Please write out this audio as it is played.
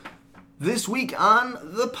This week on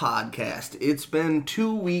the podcast, it's been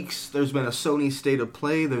 2 weeks. There's been a Sony State of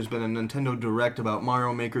Play. There's been a Nintendo Direct about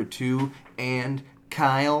Mario Maker 2. And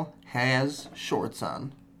Kyle has shorts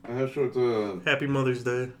on. I have shorts on. Happy Mother's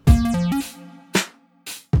Day.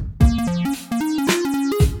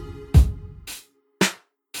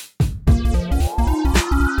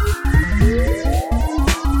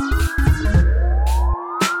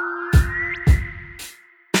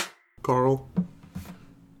 Carl.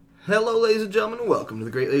 Hello, ladies and gentlemen. Welcome to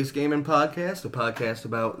the Great Lakes Gaming Podcast, a podcast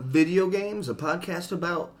about video games, a podcast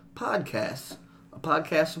about podcasts, a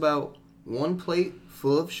podcast about one plate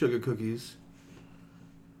full of sugar cookies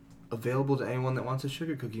available to anyone that wants a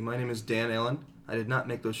sugar cookie. My name is Dan Allen. I did not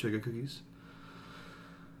make those sugar cookies.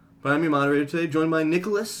 But I'm your moderator today, joined by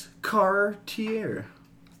Nicholas Cartier.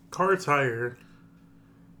 Cartier.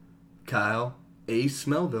 Kyle A.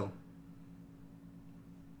 Smellville.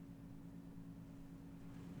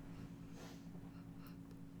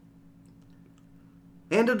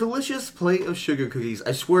 And a delicious plate of sugar cookies.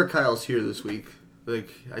 I swear Kyle's here this week. I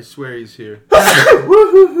swear he's here.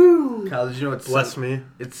 Woo-hoo-hoo! Kyle, did you know it's Bless me.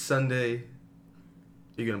 It's Sunday.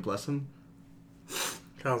 You gonna bless him?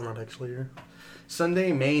 Kyle's not actually here.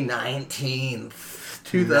 Sunday, May 19th,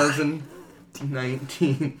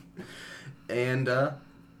 2019. And,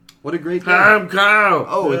 what a great day. I'm Kyle!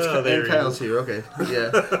 Oh, it's there and he Kyle's is. here. Okay.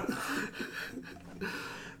 Yeah.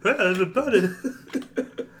 Everybody.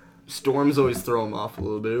 Storms always throw him off a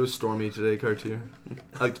little bit. It was stormy today, Cartier.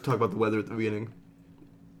 I like to talk about the weather at the beginning.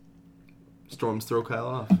 Storms throw Kyle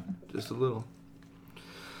off. Just a little.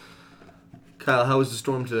 Kyle, how was the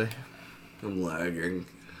storm today? I'm lagging.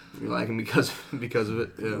 You're lagging because of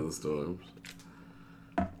it? Yeah, the storms.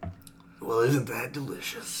 Well, isn't that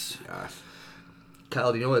delicious? Gosh.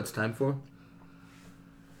 Kyle, do you know what it's time for?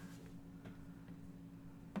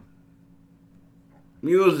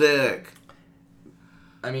 Music!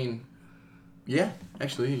 I mean, yeah,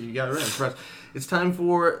 actually, you got it right. I'm impressed. It's time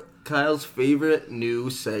for Kyle's favorite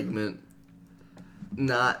new segment.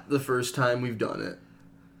 Not the first time we've done it.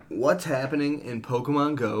 What's happening in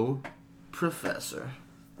Pokemon Go, Professor?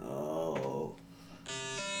 Oh.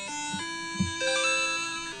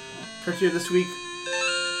 Cartier, this week,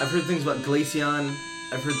 I've heard things about Glaceon.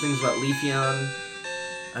 I've heard things about Leafeon.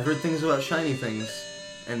 I've heard things about shiny things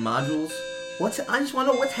and modules. I just want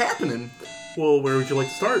to know what's happening. Well, where would you like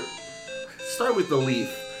to start? Start with the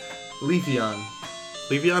Leafeon.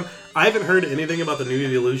 Leafeon? I haven't heard anything about the new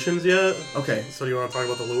evolutions yet. Okay. So do you want to talk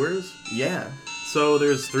about the lures? Yeah. So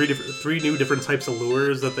there's three new different types of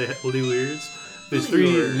lures that they There's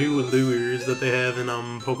three new lures that they have in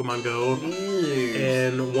Pokemon Go.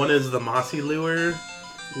 And one is the Mossy lure,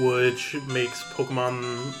 which makes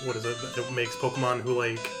Pokemon, it makes Pokemon who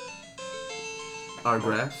Our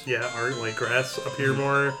grass? are like grass appear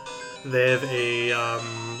more. They have a,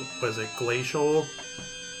 glacial?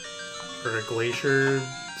 Or a glacier?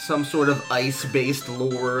 Some sort of ice-based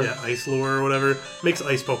lure. Yeah, ice lure or whatever. Makes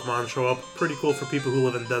ice Pokemon show up. Pretty cool for people who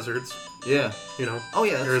live in deserts. Yeah. You know, Oh,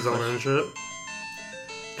 yeah. Arizona and shit.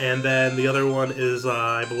 And then the other one is,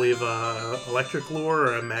 I believe, electric lure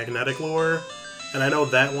or a magnetic lure. And I know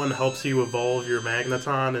that one helps you evolve your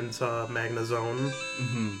Magneton into Magnezone.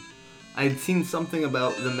 Mm-hmm. I'd seen something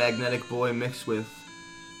about the Magnetic Boy mixed with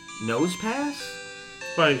Nosepass?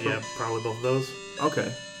 But yeah, probably both of those.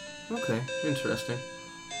 Okay. Interesting.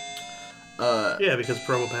 Yeah, because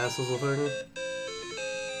Probopass is a thing.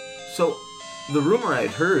 So, the rumor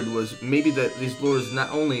I'd heard was maybe that these lures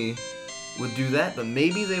not only would do that, but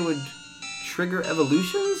maybe they would trigger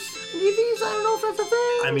evolutions in EVs? I don't know if that's a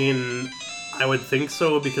thing. I mean, I would think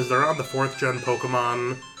so because they're on the 4th gen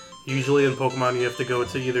Pokemon. Usually in Pokemon you have to go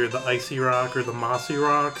to either the Icy Rock or the Mossy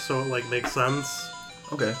Rock, so it makes sense.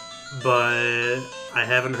 Okay. But I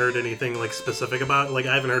haven't heard anything specific about it.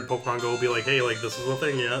 I haven't heard Pokemon Go be like, hey, this is a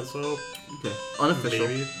thing yet, so Okay. Unofficial.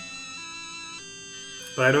 maybe.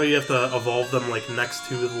 But I know you have to evolve them next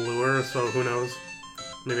to the lure, so who knows?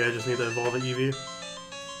 Maybe I just need to evolve an Eevee.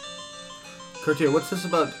 Cartier, what's this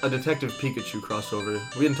about a Detective Pikachu crossover?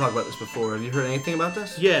 We didn't talk about this before. Have you heard anything about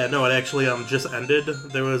this? Yeah, no, it actually just ended.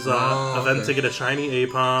 There was an event to get a shiny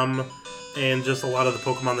Aipom, and just a lot of the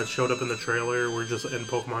Pokemon that showed up in the trailer were just in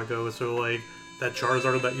Pokemon Go. So, that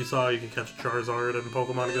Charizard that you saw, you could catch Charizard in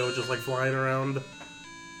Pokemon Go just, flying around.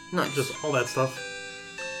 Nice. Just all that stuff.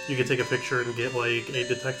 You could take a picture and get, a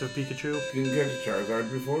Detective Pikachu. You can catch a Charizard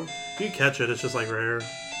before? You can catch it, it's just, rare.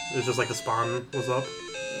 It's just, a spawn was up.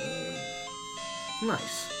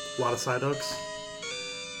 Nice. A lot of Psyducks.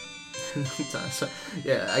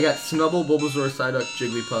 Yeah, I got Snubble, Bulbasaur, Psyduck,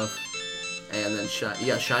 Jigglypuff, And then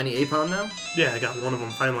shiny Aipom now? Yeah, I got one of them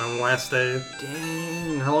finally on the last day.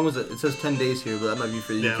 Dang. How long was it? It says 10 days here, but that might be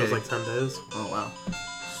for the Yeah, UK. it was like 10 days. Oh, wow.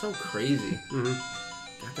 So crazy.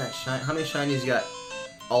 Mm-hmm. Got that shiny. How many shinies you got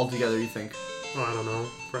all together, you think? Oh, I don't know.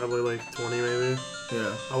 Probably like 20 maybe.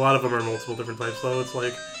 Yeah. A lot of them are multiple different types though. It's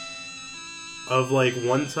like of like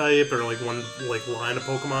one type or like one like line of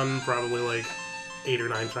Pokemon, probably like 8 or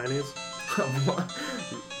 9 shinies.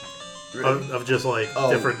 Of just like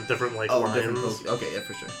different like lines. Different okay, yeah,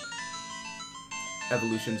 for sure.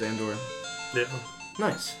 Evolutions and/or. Yeah.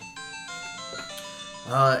 Nice.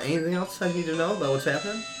 Anything else I need to know about what's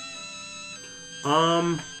happening?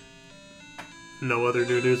 No other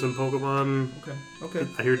new news in Pokemon. Okay.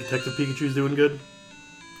 I hear Detective Pikachu's doing good.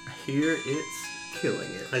 I hear it's killing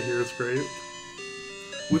it. I hear it's great.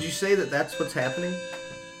 Would you say that that's what's happening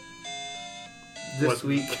this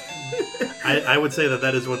week? I would say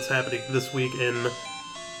that is what's happening this week in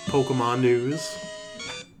Pokemon news.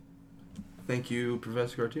 Thank you,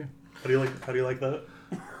 Professor Cartier. How do you like that?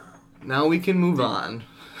 Now we can move on.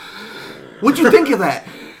 What'd you think of that?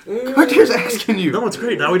 Cartier's asking you. No, it's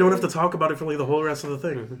great. Now we don't have to talk about it for like the whole rest of the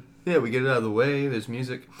thing. Yeah, we get it out of the way. There's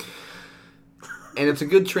music. And it's a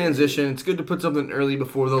good transition. It's good to put something early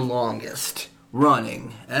before the longest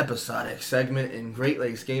running episodic segment in Great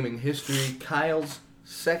Lakes gaming history. Kyle's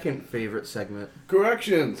second favorite segment.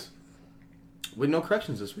 Corrections. With no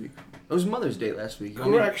corrections this week. It was Mother's Day last week.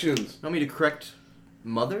 Corrections. You want me to correct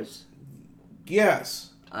mothers? Yes.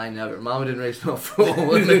 I never. Mama didn't raise no fool.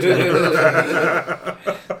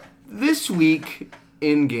 This week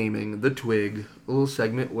in gaming, the Twig, a little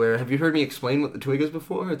segment where, have you heard me explain what the Twig is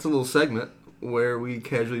before? It's a little segment where we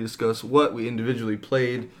casually discuss what we individually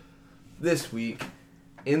played this week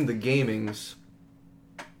in the gamings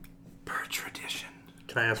per tradition.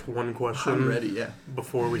 Can I ask one question? I'm ready, yeah.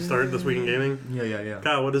 Before we start this week in gaming? Yeah.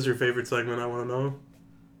 Kyle, what is your favorite segment? I want to know.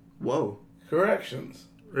 Whoa. Corrections.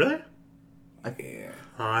 Really? Yeah.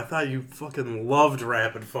 Oh, I thought you fucking loved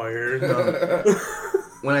Rapid Fire.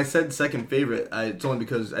 When I said second favorite, it's only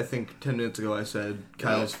because I think 10 minutes ago I said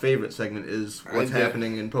Kyle's favorite segment is what's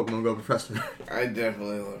happening in Pokemon Go Professor. I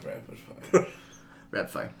definitely love Rapid Fire.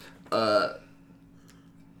 Rapid Fire.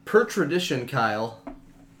 Per tradition, Kyle,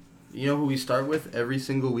 you know who we start with every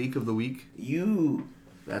single week of the week? You.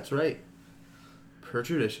 That's right. Per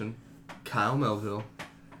tradition, Kyle Melville,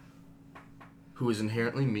 who is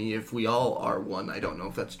inherently me. If we all are one, I don't know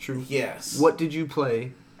if that's true. Yes. What did you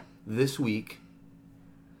play this week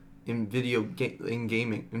in video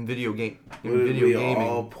gaming? We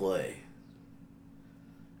all play.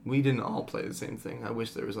 We didn't all play the same thing. I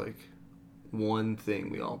wish there was like one thing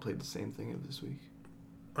we all played the same thing of this week.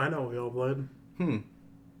 I know we all played.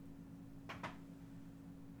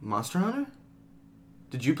 Monster Hunter?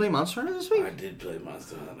 Did you play Monster Hunter this week? I did play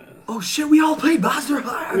Monster Hunter. Oh shit, we all played Monster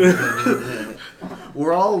Hunter!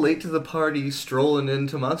 We're all late to the party, strolling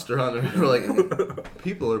into Monster Hunter. We're like,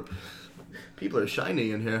 people are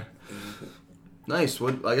shiny in here. Nice.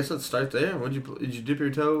 I guess let's start there. Did you dip your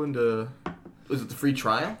toe into? Was it the free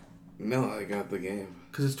trial? No, I got the game.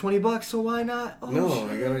 Because it's $20, so why not? Oh, No, shit.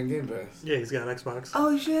 I got it on Game Pass. Yeah, he's got an Xbox.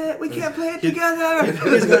 Oh shit, we can't play it together!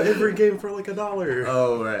 He's got every game for like $1.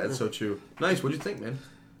 Oh, right, that's so true. Nice, what'd you think, man?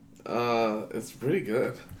 It's pretty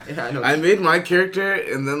good. Yeah, I know. I made my character,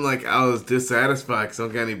 and then I was dissatisfied because I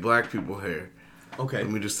don't got any black people hair. Okay. Let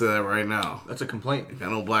me just say that right now. That's a complaint. I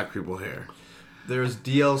got no black people hair. There's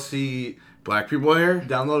DLC Black people hair?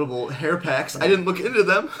 downloadable hair packs. I didn't look into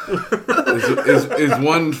them. Is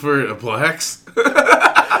one for a blacks?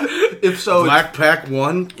 If so, Black pack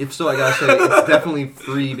 1? If so, I gotta say it's definitely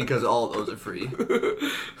free because all of those are free.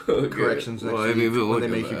 Okay. Corrections next Well, I week need to when look they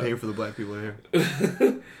at make you that. pay for the black people hair.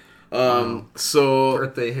 So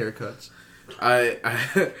Birthday haircuts.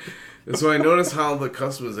 So I noticed how the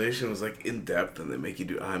customization was in depth, and they make you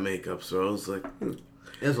do eye makeup. So I was like,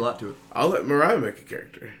 There's a lot to it. I'll let Mariah make a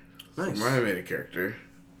character. Nice. So Mariah made a character,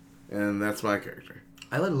 and that's my character.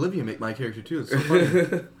 I let Olivia make my character too. It's so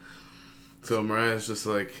funny. So Mariah's just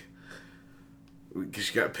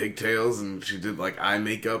she got pigtails and she did eye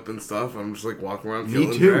makeup and stuff. I'm just walking around Me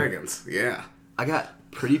killing too. dragons. Yeah. I got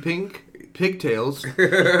pretty pink pigtails.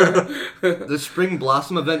 The Spring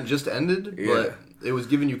Blossom event just ended, but it was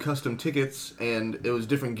giving you custom tickets, and it was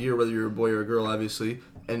different gear whether you're a boy or a girl, obviously.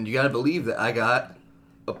 And you gotta believe that I got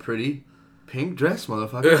a pretty pink dress,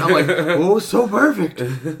 motherfucker. I'm like, oh, so perfect.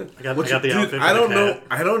 I got the outfit. I for don't the know. cat.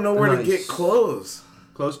 I don't know where to Nice. get clothes.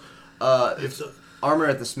 Close. Armor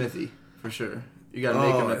at the smithy, for sure. You gotta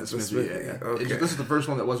make them at the smithy. Yeah. Okay. This is the first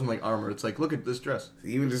one that wasn't armor. It's look at this dress.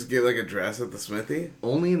 You can just get a dress at the smithy.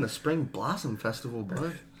 Only in the Spring Blossom Festival,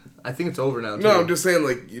 bud. I think it's over now, too. No, I'm just saying,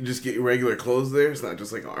 like, you just get your regular clothes there. It's not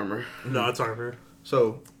just, like, armor. No, it's armor.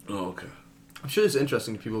 So... Oh, okay. I'm sure it's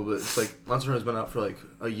interesting to people, but it's like, Monster Hunter's been out for, like,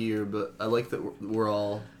 a year, but I like that we're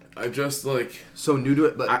all... I just, like... so new to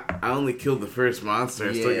it, but... I only killed the first monster.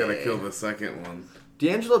 I still gotta Yeah. kill the second one.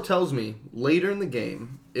 D'Angelo tells me later in the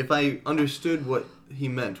game, if I understood what he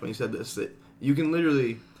meant when he said this, that you can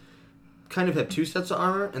literally kind of have two sets of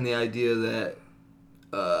armor, and the idea that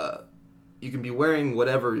you can be wearing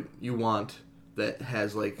whatever you want that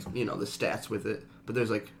has, like, you know, the stats with it, but there's,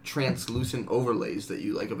 like, translucent overlays that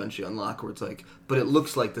you, like, eventually unlock where it's like, but it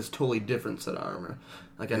looks like this totally different set of armor.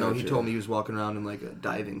 Like, I know he told me he was walking around in, like, a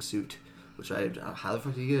diving suit, which how the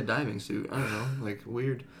fuck do you get a diving suit? I don't know, like,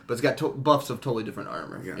 weird. But it's got buffs of totally different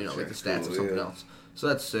armor, Gotcha. you know, like the stats Cool, of something yeah. else. So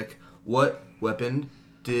that's sick. What weapon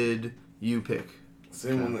did you pick?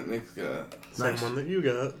 Same one that Nick's got. Same Nice. one that you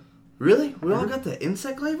got. Really? We all got the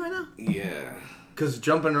insect glaive right now? Yeah. Because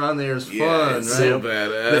jumping around there is fun, Yeah, right? it's so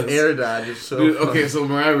badass. The air dodge is so Dude, fun. okay, so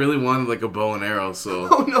Mariah really wanted, like, a bow and arrow, so...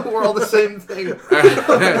 Oh no, we're all the same thing.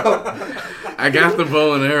 I got the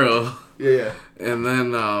bow and arrow. Yeah. And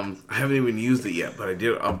then, I haven't even used it yet, but I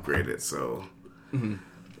did upgrade it, so... Mm-hmm.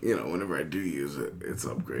 You know, whenever I do use it, it's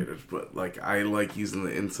upgraded. But, like, I like using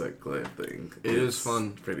the insect glaive thing. It is It's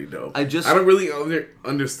fun. Pretty dope. I don't really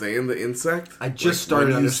understand the insect. I just Like,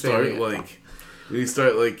 started when you start, understanding it. like... When you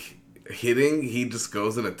start, like, hitting, he just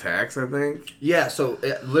goes and attacks, I think. Yeah, so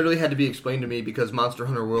it literally had to be explained to me because Monster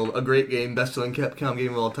Hunter World, a great game, best-selling Capcom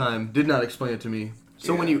game of all time, did not explain it to me.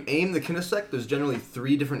 So when you aim the kinesect, there's generally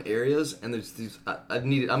 3 different areas, and there's these...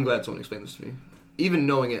 I'm glad someone explained this to me. Even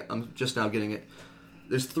knowing it, I'm just now getting it.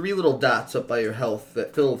 There's 3 little dots up by your health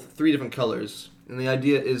that fill 3 different colors, and the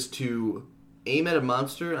idea is to aim at a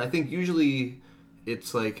monster, and I think usually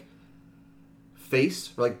it's like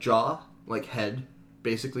face, or like jaw, like head,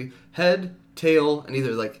 basically. Head, tail, and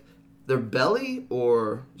either like their belly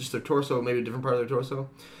or just their torso, maybe a different part of their torso.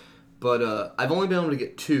 But I've only been able to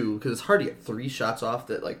get 2, because it's hard to get 3 shots off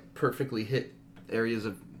that like perfectly hit areas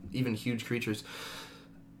of even huge creatures.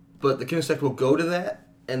 But the kinesect will go to that,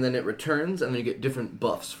 and then it returns, and then you get different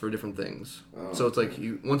buffs for different things. Oh, so it's like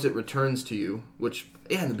once it returns to you, which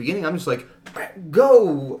in the beginning I'm just like,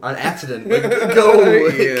 go on accident, like, go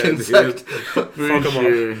Yeah, kinesect. For Fuck 'em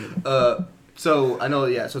sure. So I know,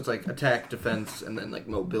 yeah. So it's like attack, defense, and then like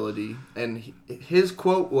mobility. And his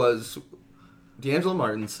quote was, D'Angelo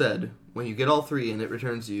Martin said, "When you get all 3 and it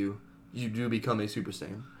returns to you, you do become a Super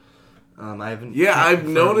Saiyan." I haven't. Yeah, can't I've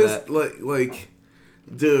confirm noticed, that. like,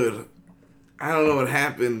 dude, I don't know what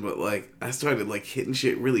happened, but, like, I started, like, hitting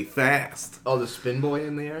shit really fast. Oh, the spin boy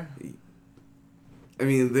in the air. I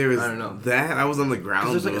mean, there was I don't know. that. I was on the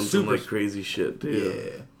ground there's, like, a doing some, super- like, crazy shit, dude.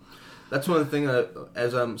 Yeah, that's one of the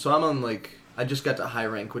things. So I'm on like I just got to high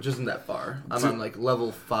rank, which isn't that far. I'm on like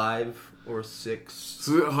level 5 or 6.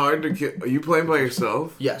 So is it hard to kill? Are you playing by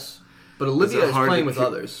yourself? Yes, but Olivia is hard playing to with kill-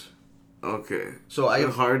 others. Okay. So I Is it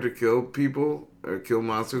have hard to kill people or kill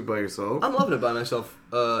monsters by yourself? I'm loving it by myself.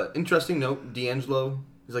 Interesting note, D'Angelo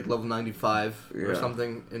is like level 95 or Yeah.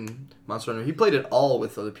 something in Monster Hunter. He played it all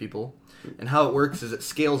with other people. And how it works is it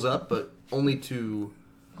scales up, but only to...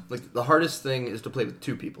 Like, the hardest thing is to play with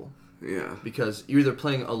 2 people. Yeah. Because you're either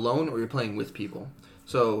playing alone or you're playing with people.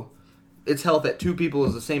 So, its health at 2 people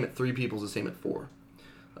is the same at 3 people is the same at 4.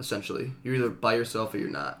 Essentially. You're either by yourself or you're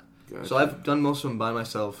not. Gotcha. So I've done most of them by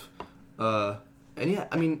myself. And yeah,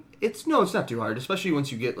 I mean, it's not too hard, especially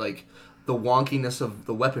once you get like the wonkiness of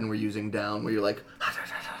the weapon we're using down, where you're like,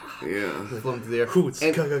 Yeah. floating through the air, Hoots,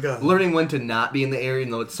 and ga-ga-ga. learning when to not be in the air,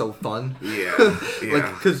 even though it's so fun. Yeah. Like,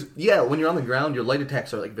 Yeah. because when you're on the ground, your light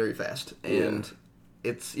attacks are like very fast, and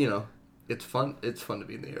it's it's fun. It's fun to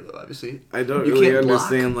be in the air, though. Obviously, I don't you really can't block.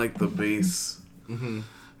 understand, like, the base.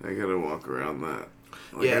 I gotta walk around that.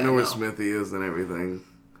 Like, Yeah, I know where no. Smithy is and everything,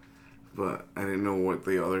 but I didn't know what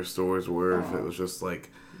the other stores were, if it was just,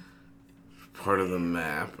 like, part of the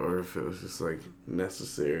map, or if it was just, like,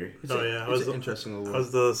 necessary. Oh yeah, It's an interesting little I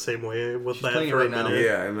was the same way with She's that playing it for a right now. minute.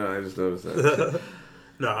 Yeah, I know, I just noticed that.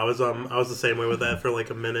 No, I was the same way with that for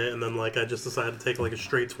like a minute, and then like I just decided to take like a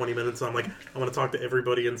straight 20 minutes. And I'm like, I want to talk to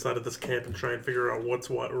everybody inside of this camp and try and figure out what's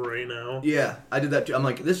what right now. Yeah, I did that too. I'm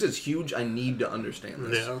like, this is huge. I need to understand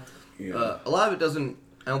this. Yeah. Yeah. A lot of it doesn't.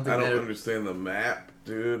 I don't think I don't matter. understand the map,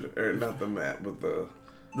 dude. Or not the map, but the...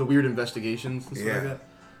 The weird investigations and stuff like Yeah. that.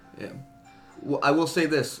 Yeah. Well, I will say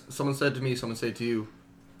this. Someone said to me, someone said to you,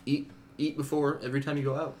 eat before every time you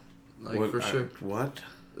go out. Like, What- for sure. What?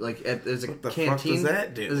 Like, there's a What the fuck canteen. does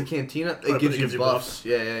that do? There's a cantina. but It gives you buffs.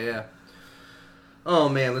 Yeah. Oh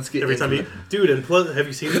man, let's get Every into time it. dude, and plus,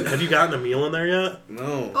 have you gotten a meal in there yet?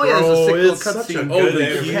 No. Oh yeah, there's a Bro, sick little it's such a cutscene. good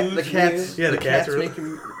the animation. The cats. Yeah, the cats are- make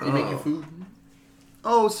you food.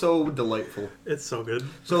 Oh, so delightful. It's so good.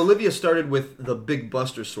 So Olivia started with the Big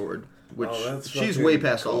Buster Sword, which that's she's fucking way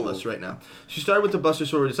past all of cool. us right now. She started with the Buster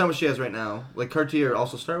Sword. It's not what she has right now. Like Cartier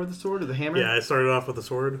also started with the sword or the hammer. Yeah, I started off with the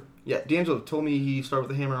sword. Yeah, D'Angelo told me he started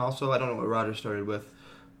with the hammer also. I don't know what Roger started with.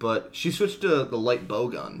 But she switched to the light bow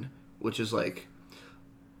gun, which is like...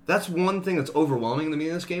 That's one thing that's overwhelming to me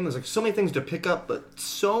in this game. There's like so many things to pick up, but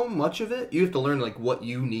so much of it, you have to learn like what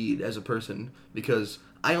you need as a person. Because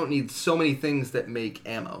I don't need so many things that make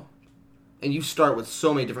ammo. And you start with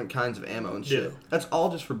so many different kinds of ammo and shit. Yeah. That's all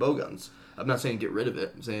just for bow guns. I'm not saying get rid of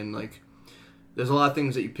it. I'm saying like... There's a lot of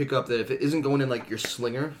things that you pick up that if it isn't going in like your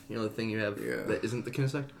slinger, you know, the thing you have that isn't the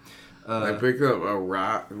kinesect. I picked up a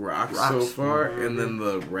rocks so far, and then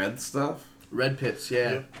the red stuff. Red pits,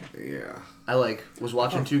 yeah. Yeah. I like was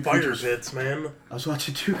watching two Fire creatures. pits, man. I was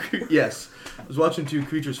watching yes, I was watching two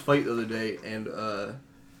creatures fight the other day, and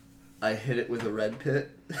I hit it with a red pit.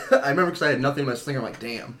 I remember because I had nothing in my slinger. I'm like,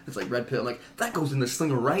 damn, it's like red pit. I'm like, that goes in the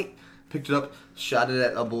slinger, right? Picked it up, shot it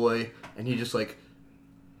at a boy, and he just like,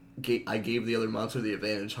 I gave the other monster the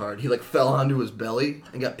advantage hard. He like fell onto his belly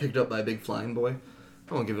and got picked up by a big flying boy.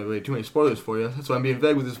 I won't give away too many spoilers for you. That's why I'm being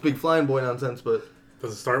vague with this big flying boy nonsense, but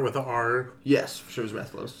Does it start with the R? yes, for sure, it's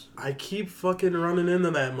Rathalos. I keep fucking running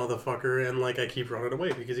into that motherfucker, and like I keep running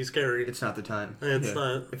away because he's scary. It's not the time. It's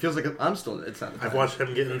not. It feels like I'm still. It's not the time. I've watched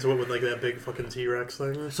him get into it with like that big fucking T-Rex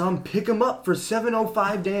thing. I saw him pick him up for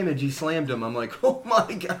 705 damage. He slammed him. I'm like, oh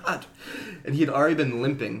my god! And he had already been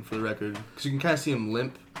limping, for the record, because you can kind of see him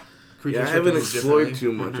limp. Yeah, I haven't explored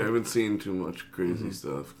too much. I haven't seen too much crazy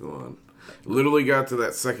stuff go on. Literally got to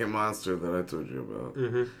that second monster that I told you about.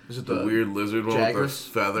 Is it The weird lizard one with Jaggers?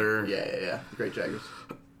 the feather. Yeah. Great Jaggers.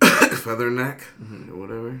 Feather neck or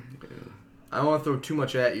whatever. Yeah. I don't want to throw too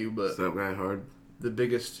much at you, but Is that guy hard? the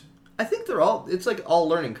biggest. I think they're all. It's like all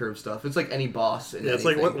learning curve stuff. It's like any boss. In Yeah, it's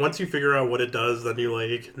like anything. once you figure out what it does, then you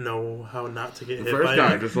like know how not to get The hit first by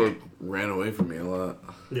guy it. just like ran away from me a lot.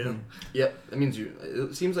 Yeah. Yep, that means you.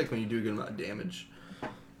 It seems like when you do a good amount of damage,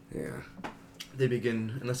 Yeah. they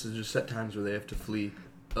begin, unless there's just set times where they have to flee.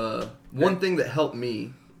 One thing that helped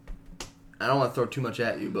me, I don't want to throw too much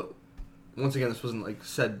at you, but once again, this wasn't like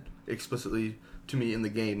said explicitly to me in the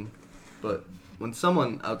game, but when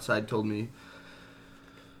someone outside told me,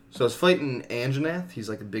 so I was fighting Anjanath, he's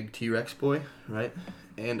like a big T-Rex boy, right?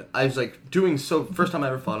 And I was like doing so, first time I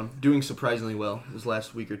ever fought him, doing surprisingly well, this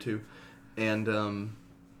last week or two, and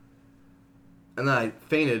then I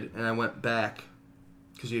fainted and I went back,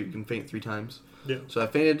 because you can faint 3 times. Yeah. So I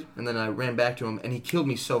fainted, and then I ran back to him, and he killed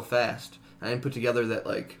me so fast. I didn't put together that,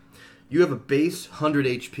 like, you have a base 100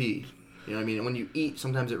 HP. You know what I mean? And when you eat,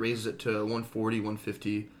 sometimes it raises it to 140,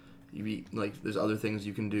 150. You eat, like, there's other things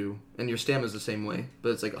you can do. And your stamina's the same way. But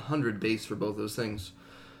it's, like, 100 base for both those things.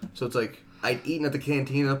 So it's, like, I'd eaten at the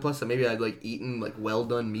cantina, plus maybe I'd, like, eaten, like,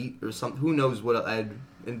 well-done meat or something. Who knows what I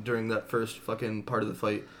had during that first fucking part of the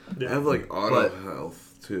fight. I have like auto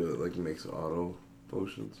health too. It like makes auto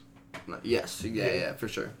potions. Yes, yeah, for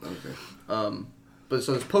sure. Okay. But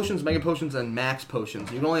so there's potions, mega potions, and max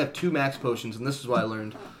potions. You can only have 2 max potions, and this is what I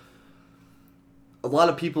learned. A lot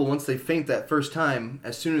of people, once they faint that first time,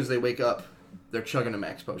 as soon as they wake up, they're chugging a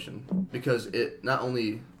max potion. Because it not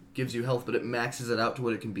only gives you health, but it maxes it out to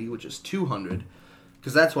what it can be, which is 200.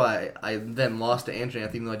 Because that's why I then lost to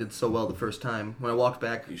Anjanath, even though I did so well the first time. When I walked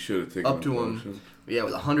back You should have taken up to a him, potion. yeah,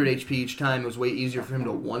 with 100 HP each time, it was way easier for him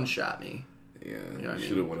to one-shot me. Yeah. You know what I should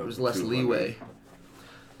mean? have went There up was to less 200. leeway.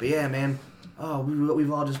 But yeah, man. Oh,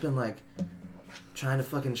 we've all just been like trying to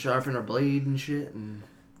fucking sharpen our blade and shit and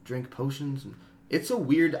drink potions. And it's a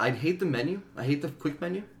weird. I hate the menu. I hate the quick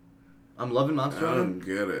menu. I'm loving Monster I Hunter. don't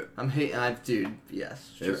get it. Dude.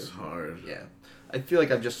 Yes, sure. It's hard. Yeah. I feel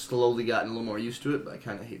like I've just slowly gotten a little more used to it, but I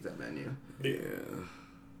kind of hate that menu. Yeah.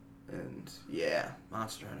 And yeah,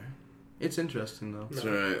 Monster Hunter. It's interesting though. That's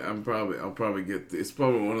right. I'll probably get. It's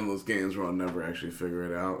probably one of those games where I'll never actually figure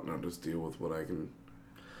it out, and I'll just deal with what I can.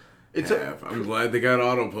 I'm glad they got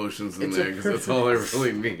auto potions in there because that's all I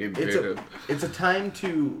really need. It's a time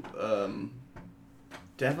to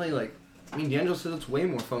definitely like. I mean, D'Angelo says it's way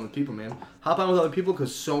more fun with people, man. Hop on with other people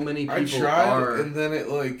because so many people I tried, are and then it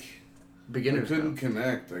like beginners. I couldn't now.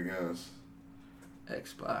 connect. I guess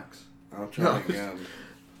Xbox. I'll try again.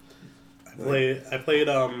 I played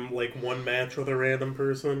like one match with a random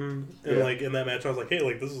person, and Yeah. like in that match I was like, hey,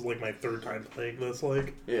 like this is like my 3rd time playing this,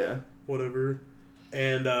 like Yeah. whatever.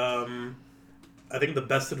 And I think the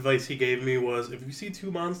best advice he gave me was, if you see 2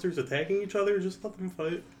 monsters attacking each other, just let them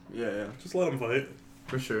fight. Yeah. Just let them fight.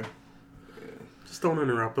 For sure. Just don't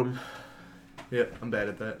interrupt them. Yep, I'm bad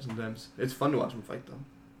at that sometimes. It's fun to watch them fight,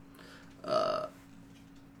 though.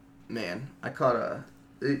 Man, I caught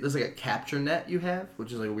there's like a capture net you have,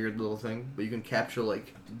 which is like a weird little thing, but you can capture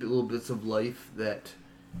like little bits of life that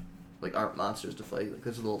like aren't monsters to fight. Like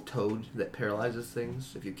there's a little toad that paralyzes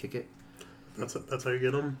things if you kick it. That's how you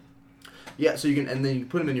get them? Yeah, so you can, and then you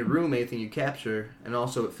put them in your room, anything you capture, and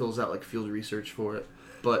also it fills out like field research for it.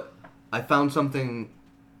 But I found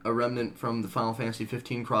a remnant from the Final Fantasy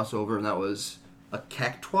 15 crossover, and that was a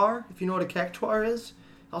cactuar, if you know what a cactuar is.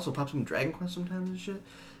 It also pops up in Dragon Quest sometimes and shit.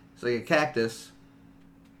 It's like a cactus.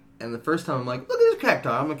 And the first time I'm like, look at this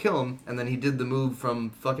cactuar, I'm gonna kill him. And then he did the move from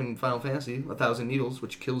fucking Final Fantasy, 1,000 Needles,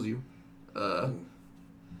 which kills you.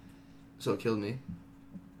 So it killed me.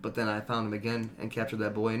 But then I found him again and captured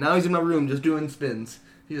that boy. And now he's in my room just doing spins.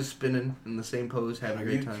 He's just spinning in the same pose, having a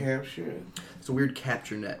great time. Capture it? It's a weird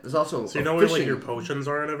capture net. There's also so you know where like your potions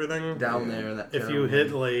are and everything down there. In that if you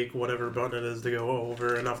hit like whatever button it is to go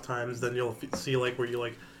over enough times, then you'll see like where you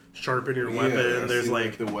like sharpen your weapon. And there's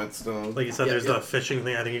like the whetstone. Like you said, there's the fishing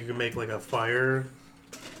thing. I think you can make like a fire.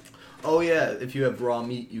 Oh yeah, if you have raw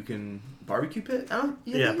meat, you can barbecue pit.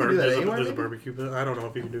 There's a barbecue pit. I don't know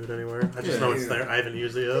if you can do it anywhere. I just know it's there. I haven't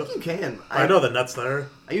used it yet. I think you can. I know the net's there.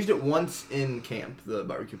 I used it once in camp, the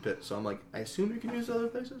barbecue pit. So I'm like, I assume you can use it other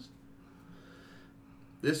places.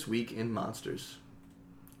 This week in Monsters.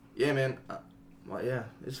 Yeah, man. Well, yeah,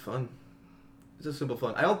 it's fun. It's a simple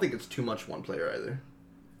fun. I don't think it's too much one player either.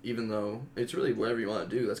 Even though it's really whatever you want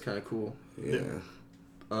to do. That's kind of cool. Yeah.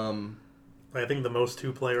 I think the most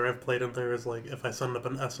 2-player I've played in there is like if I send up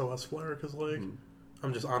an SOS flare because like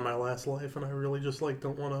I'm just on my last life and I really just like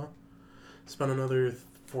don't want to spend another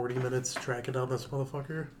 40 minutes tracking down this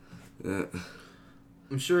motherfucker. Yeah.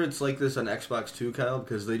 I'm sure it's like this on Xbox too, Kyle,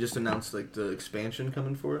 because they just announced like the expansion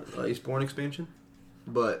coming for it, Iceborne expansion.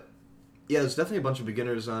 But yeah, there's definitely a bunch of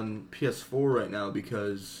beginners on PS4 right now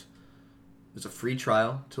because there's a free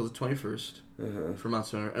trial till the 21st for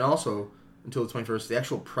Monster Hunter, and also until the 21st, the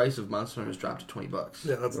actual price of Monster Hunter has dropped to $20.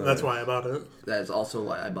 Yeah, that's why I bought it. That is also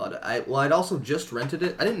why I bought it. I'd also just rented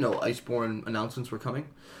it. I didn't know Iceborne announcements were coming.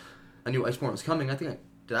 I knew Iceborne was coming.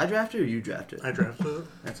 Did I draft it or you draft it? I drafted it.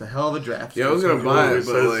 That's a hell of a draft. Yeah, I was gonna buy it,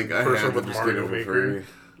 but like I had to just get it for free.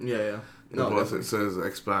 Yeah. No, plus it says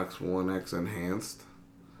Xbox One X enhanced.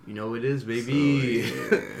 You know it is, baby.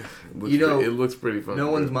 So, yeah. It looks pretty fun. No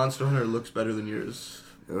one's Monster Hunter looks better than yours.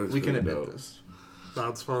 We can admit this.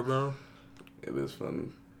 That's fun though. It is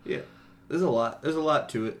fun. Yeah. There's a lot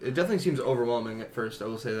to it. It definitely seems overwhelming at first, I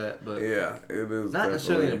will say that, but yeah, it is not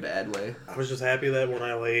necessarily in a bad way. I was just happy that when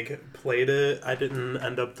I like played it, I didn't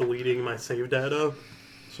end up deleting my save data,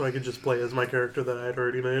 so I could just play as my character that I had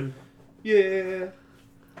already made. Yeah.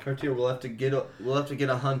 Cartier, we'll have to get a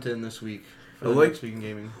hunt in this week for the next week in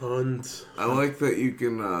gaming. Hunt. I like that you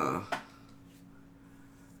can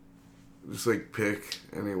just like pick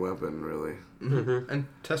any weapon really. And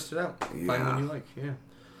test it out. Yeah. Find one you like. Yeah.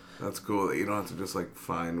 That's cool that you don't have to just like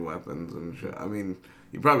find weapons and shit. I mean,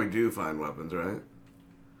 you probably do find weapons, right?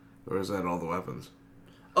 Or is that all the weapons?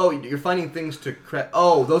 Oh, you're finding things to craft.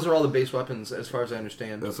 Oh, those are all the base weapons, as far as I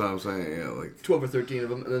understand. That's what I'm saying. Yeah, like 12 or 13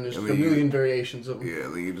 of them, and then there's a million variations of them. Yeah,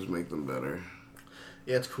 then you just make them better.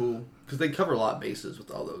 Yeah, it's cool because they cover a lot of bases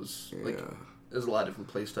with all those. Yeah. Like, there's a lot of different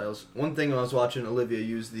play styles. One thing when I was watching Olivia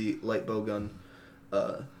use the light bow gun,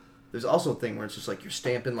 there's also a thing where it's just like you're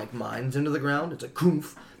stamping like mines into the ground. It's like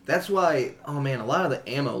koomph. That's why, oh man, a lot of the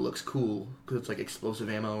ammo looks cool because it's like explosive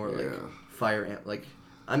ammo or like fire ammo. Like,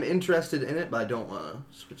 I'm interested in it, but I don't want to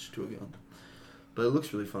switch to a gun. But it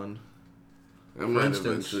looks really fun. I might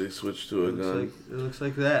eventually switch to a gun. It looks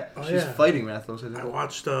like that. Oh, She's fighting Rathlos, I think. I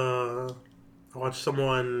watched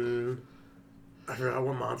someone. I forgot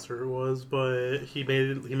what monster it was, but he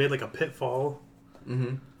made like a pitfall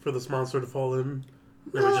for this monster to fall in.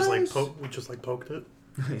 And we just poked it.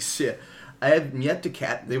 Nice, yeah. I have yet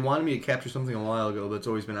to They wanted me to capture something a while ago, but it's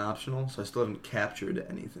always been optional, so I still haven't captured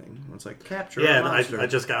anything. It's like, capture a monster. I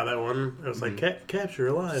just got that one. It was like, capture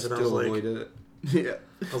alive. And I was like... avoided it. Yeah.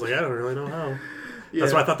 I was like, I don't really know how. Yeah.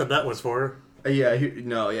 That's what I thought the net was for. Yeah, it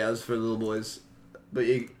was for little boys. But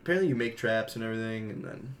apparently you make traps and everything, and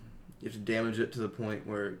then you have to damage it to the point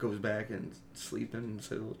where it goes back and it's sleeping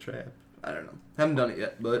inside a little trap. I don't know. Haven't done it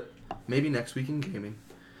yet, but maybe next week in gaming.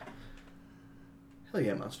 Hell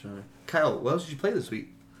yeah, Monster Hunter. Kyle, what else did you play this week?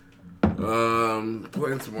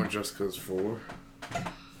 Playing some more Just Cause 4.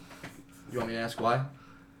 You want me to ask why?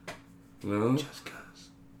 No. Just Cause.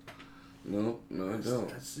 No, I don't.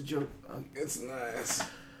 That's the joke. It's nice.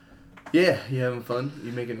 Yeah, you having fun?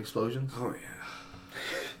 You making explosions? Oh, yeah.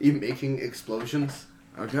 You making explosions?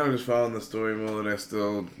 I kind of just following the story mode.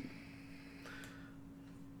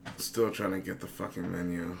 still trying to get the fucking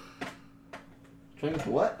menu. Trying to get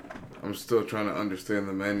the what? I'm still trying to understand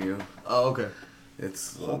the menu. Oh, okay.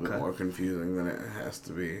 It's a little bit more confusing than it has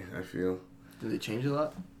to be, I feel. Did they change a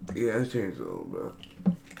lot? Yeah, it changed a little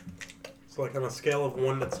bit. So, like, on a scale of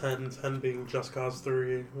 1 to 10, 10 being Just Cause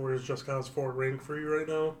 3, where's Just Cause 4 rank for you right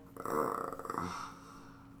now?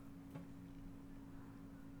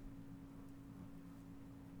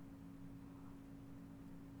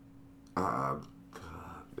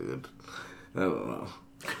 Dude. I don't know.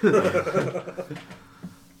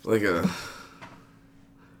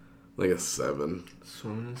 like a 7.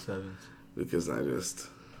 Swimming in sevens. Because I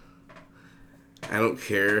don't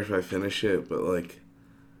care if I finish it, but like,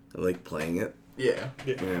 I like playing it. Yeah.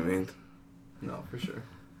 You know what I mean? No, for sure.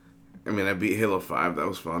 I mean, I beat Halo 5. That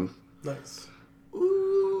was fun. Nice.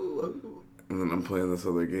 Ooh. And then I'm playing this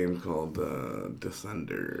other game called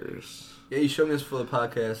Descenders. Yeah, you showed me this for the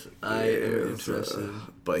podcast. I am interested.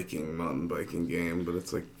 Mountain biking game, but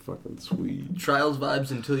it's like fucking sweet. Trials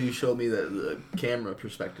vibes until you showed me the camera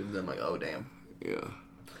perspective. Then I'm like, oh damn. Yeah.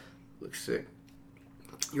 Looks sick.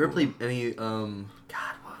 You ever play any God,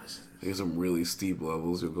 what was it? There's some really steep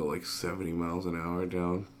levels. You'll go like 70 miles an hour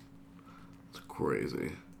down. It's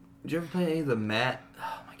crazy. Did you ever play any of the Matt?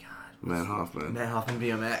 Oh my god. Matt Hoffman. Matt Hoffman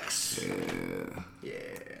BMX. Yeah. Yeah.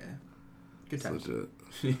 Good It's times. legit.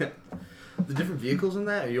 Yeah. The different vehicles in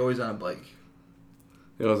that? Or are you always on a bike?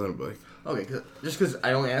 Yeah, I was on a bike. Okay, just because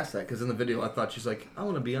I only asked that because in the video I thought she's like, I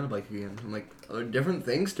want to be on a bike again. I'm like, are there different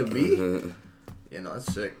things to be? Yeah, no,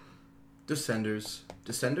 that's sick. Descenders.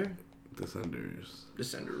 Descender? Descenders.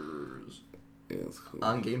 Descenders. Yeah, it's cool.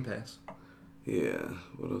 On Game Pass. Yeah.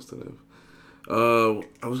 What else did I have?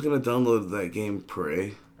 I was gonna download that game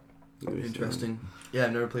Prey. Interesting. Yeah,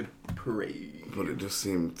 I've never played Prey. But it just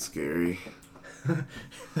seemed scary.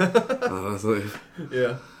 Honestly.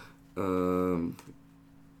 Yeah. I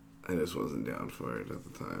just wasn't down for it at the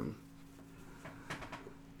time.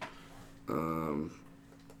 And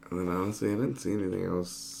then honestly, I didn't see anything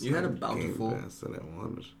else. You had a on bountiful- Game Pass that I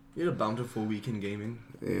wanted. You had a bountiful week in gaming.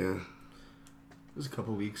 Yeah. It was a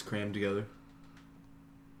couple weeks crammed together.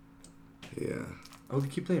 Yeah. Oh, we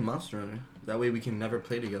keep playing Monster Hunter. That way we can never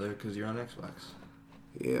play together because you're on Xbox.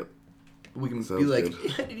 Yep. We can Sounds be like,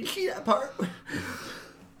 good. did you see that part?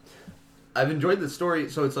 I've enjoyed the story,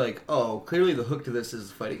 so it's like, oh, clearly the hook to this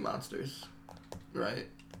is fighting monsters. Right?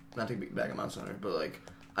 Not to be back at Monster Hunter, but like,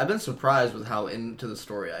 I've been surprised with how into the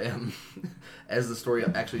story I am as the story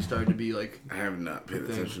actually started to be like... I have not paid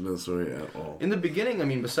attention to the story at all. In the beginning, I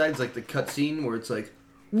mean, besides like the cutscene where it's like,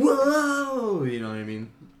 whoa! You know what I mean?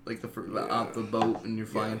 Like off the boat and you're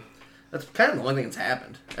flying. Yeah. That's kind of the only thing that's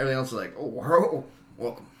happened. Everything else is like, oh, whoa,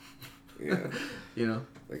 welcome. Yeah. You know?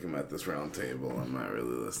 Like I'm at this round table, I'm not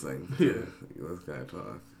really listening. Yeah. This guy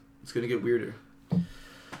talk. It's gonna get weirder.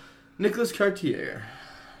 Nicholas Cartier,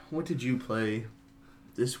 what did you play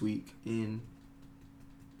this week in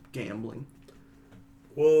gambling?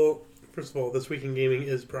 Well, first of all, This Week in Gaming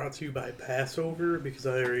is brought to you by Passover because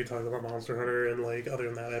I already talked about Monster Hunter and like other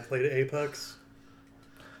than that I played Apex.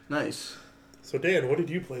 Nice. So Dan, what did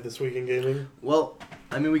you play this week in gaming? Well,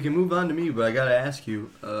 I mean we can move on to me, but I gotta ask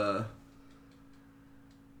you, how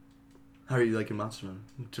are you liking Monster Hunter?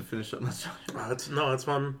 To finish up Monster Hunter? It's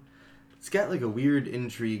fun. It's got like a weird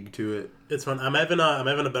intrigue to it. It's fun. I'm having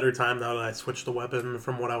a better time now that I switched the weapon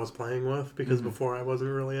from what I was playing with because before I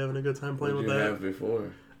wasn't really having a good time playing with that. What did you have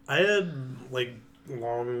before? I had like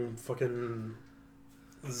long fucking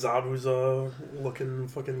Zabuza looking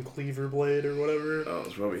fucking cleaver blade or whatever. Oh,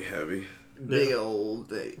 it's probably heavy. Big old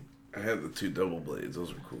thing. I had the 2 double blades.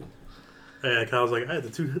 Those were cool. Yeah, Kyle's like, I had the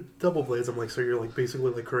 2 double blades. I'm like, so you're like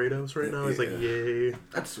basically like Kratos right now? He's like, yay.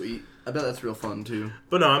 That's sweet. I bet that's real fun too.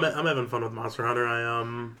 But no, I'm having fun with Monster Hunter.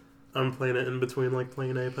 I'm playing it in between like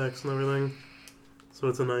playing Apex and everything. So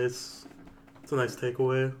it's a nice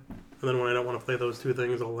takeaway. And then when I don't want to play those 2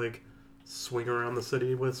 things, I'll like swing around the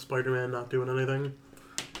city with Spider-Man not doing anything.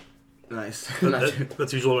 Nice.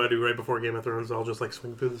 That's usually what I do right before Game of Thrones. I'll just like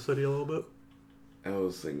swing through the city a little bit. I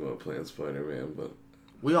was thinking about playing Spider-Man, but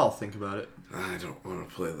we all think about it. I don't want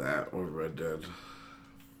to play that or Red Dead.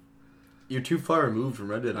 You're too far removed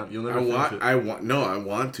from Red Dead. You'll never finish it. I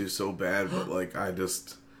want to so bad, but like I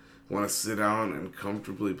just want to sit down and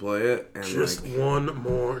comfortably play it. And just like, one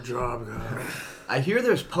more job, guy. I hear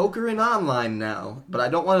there's poker in online now, but I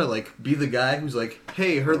don't want to like be the guy who's like,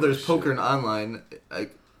 "Hey, heard there's poker in online."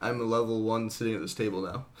 I'm a level 1 sitting at this table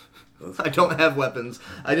now. I don't have weapons.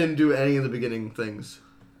 I didn't do any of the beginning things.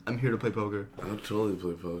 I'm here to play poker. I'll totally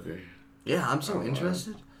play poker. Yeah, I'm so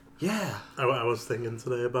interested. Yeah. I was thinking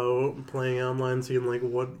today about playing online, seeing like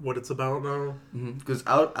what it's about now. Because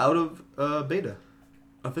out of beta.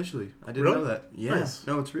 Officially. I didn't Really? know that. Yeah. Nice.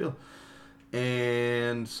 No, it's real.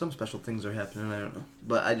 And some special things are happening. I don't know.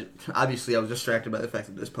 But obviously I was distracted by the fact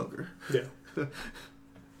that there's poker. Yeah.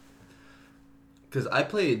 Because I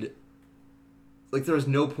played... Like, there was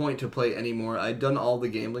no point to play anymore. I'd done all the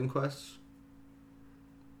gambling quests.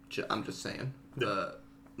 I'm just saying. Yeah. One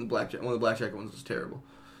of the blackjack ones was terrible.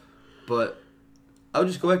 But I would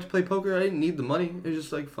just go back to play poker. I didn't need the money. It was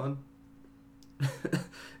just, like, fun.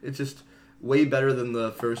 It's just way better than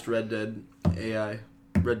the first Red Dead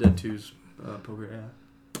 2's poker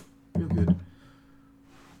AI. Real good.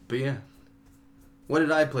 But, yeah. What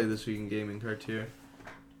did I play this week in gaming, Cartier?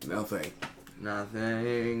 Nothing.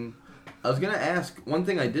 I was gonna ask, one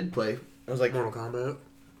thing I did play, I was like... Mortal Kombat?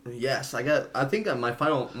 Yes, I think my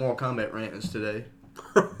final Mortal Kombat rant is today.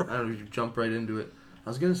 I don't know if you jump right into it. I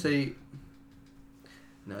was gonna say...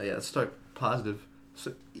 No, yeah, let's start positive.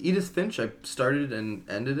 So, Edith Finch, I started and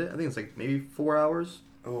ended it. I think it's like maybe 4 hours.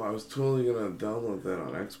 Oh, I was totally gonna download that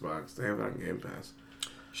on Xbox. They have it on Game Pass.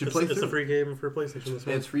 It's a free game for PlayStation this month.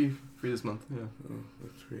 Yeah, it's free this month, yeah. Oh,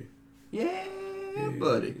 that's free. Yeah,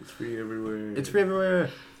 buddy. It's free everywhere. It's free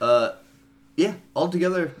everywhere. Yeah,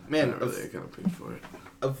 altogether, man. Not really, I kind of paid for it.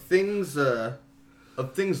 Of things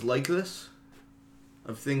like this,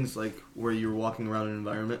 of things like where you're walking around an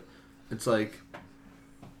environment, it's like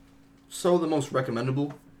so the most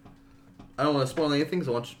recommendable. I don't want to spoil anything,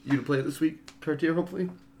 so I want you to play it this week, Cartier, hopefully.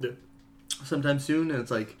 Yeah. Sometime soon, and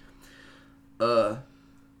it's like,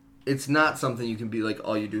 it's not something you can be like,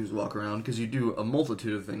 all you do is walk around, because you do a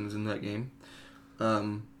multitude of things in that game.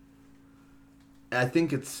 I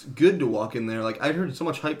think it's good to walk in there. Like, I'd heard so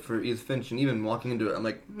much hype for Edith Finch, and even walking into it, I'm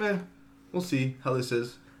like, meh, we'll see how this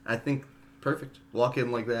is. I think, perfect. Walk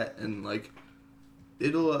in like that, and, like,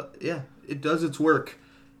 it'll, it does its work.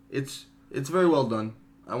 It's very well done.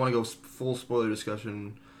 I want to go full spoiler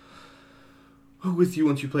discussion with you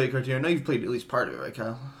once you play it, Cartier. I know you've played at least part of it, right,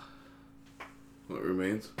 Kyle? What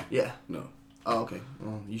remains? Yeah. No. Oh, okay.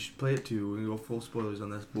 Well, you should play it too. We can go full spoilers on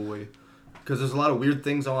this boy. Because there's a lot of weird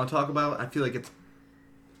things I want to talk about. I feel like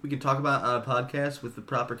we can talk about it on a podcast with the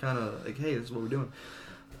proper kind of, like, hey, this is what we're doing.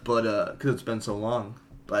 But, because it's been so long.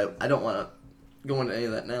 But I don't want to go into any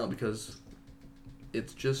of that now because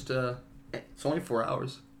it's just, it's only 4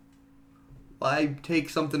 hours. Why take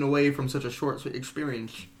something away from such a short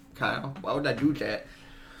experience, Kyle? Why would I do that?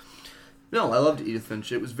 No, I loved Edith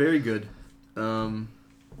Finch. It was very good. Other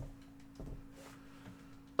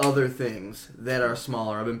things that are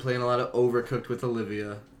smaller. I've been playing a lot of Overcooked with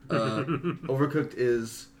Olivia. Overcooked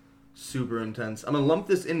is super intense. I'm going to lump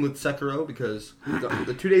this in with Sekiro because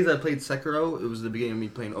the 2 days I played Sekiro, it was the beginning of me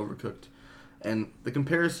playing Overcooked. And the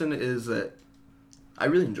comparison is that I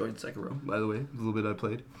really enjoyed Sekiro, by the way, the little bit I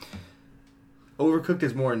played. Overcooked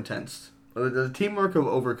is more intense. The teamwork of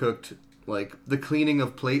Overcooked, like the cleaning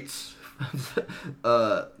of plates,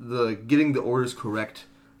 the getting the orders correct,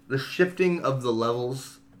 the shifting of the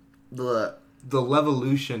levels, the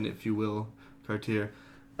levolution, if you will, Cartier.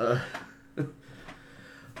 No,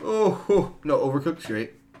 Overcooked's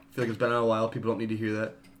great. I feel like it's been out a while. People don't need to hear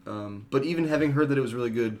that. But even having heard that it was really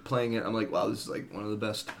good, playing it, I'm like, wow, this is like one of the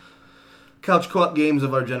best couch co-op games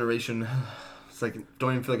of our generation. It's like,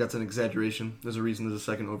 don't even feel like that's an exaggeration. There's a reason there's a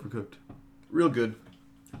second Overcooked. Real good.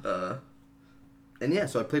 And yeah,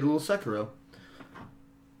 so I played a little Sekiro.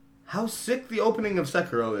 How sick the opening of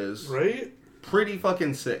Sekiro is. Right? Pretty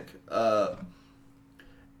fucking sick.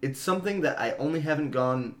 It's something that I only haven't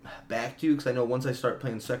gone back to, because I know once I start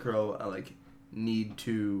playing Sekiro, I, like, need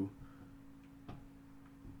to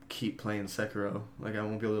keep playing Sekiro. Like, I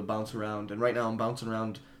won't be able to bounce around. And right now I'm bouncing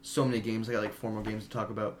around so many games. I got, like, 4 more games to talk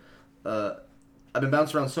about. I've been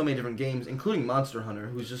bouncing around so many different games, including Monster Hunter,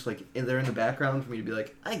 who's just, like, there in the background for me to be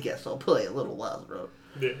like, I guess I'll play a little while, bro.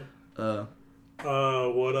 Yeah.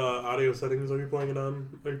 What audio settings are you playing it on?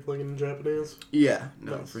 Are you playing it in Japanese? Yeah,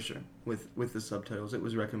 no, Nice. for sure. With the subtitles, it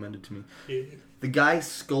was recommended to me. Yeah. The guy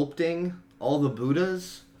sculpting all the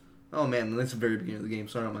Buddhas. Oh man, that's the very beginning of the game,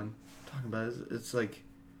 so I don't mind talking about it. It's like,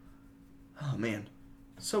 oh man,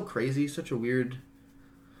 so crazy, such a weird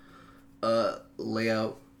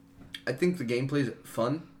layout. I think the gameplay's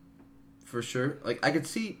fun, for sure. Like, I could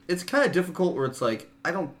see, it's kind of difficult where it's like,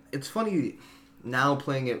 it's funny now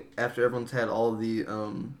playing it after everyone's had all the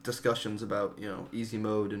discussions about, you know, easy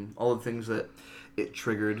mode and all the things that it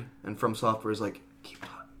triggered, and From Software is like, keep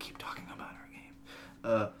talking about our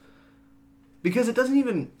game. Because it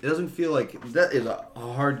doesn't feel like, that is a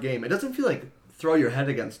hard game. It doesn't feel like throw your head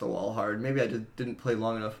against the wall hard. Maybe I just didn't play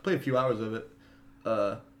long enough. I played a few hours of it.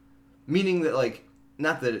 Meaning that, like,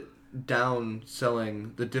 not that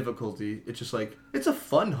downselling the difficulty, it's just like, it's a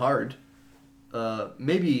fun hard.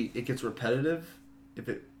 Maybe it gets repetitive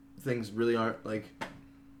things really aren't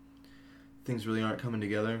coming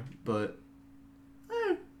together. But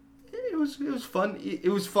it was fun. It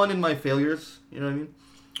was fun in my failures. You know what I mean?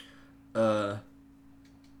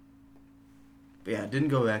 But yeah, I didn't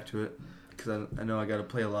go back to it because I know I got to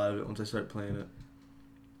play a lot of it once I start playing it.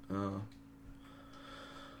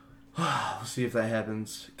 We'll see if that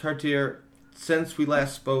happens. Cartier, since we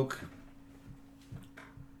last spoke,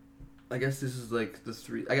 I guess this is like the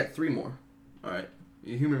 3. I got 3 more. All right,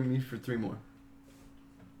 you humor me for 3 more.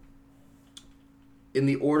 In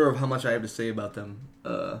the order of how much I have to say about them,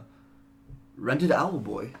 rented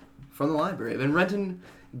Owlboy from the library. I've been renting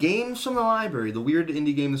games from the library. The weird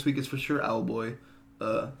indie game this week is for sure Owlboy.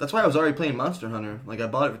 That's why I was already playing Monster Hunter. Like, I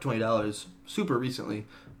bought it for $20 super recently,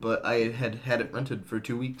 but I had it rented for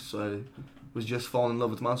 2 weeks, so I was just falling in love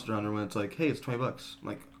with Monster Hunter when it's like, hey, it's $20. I'm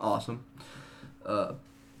like, awesome.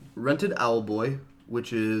 Rented Owlboy,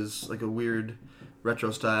 which is like a weird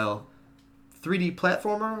retro style 3D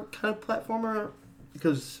platformer,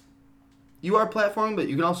 because you are platforming, but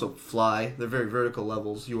you can also fly. They're very vertical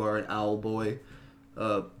levels. You are an Owlboy,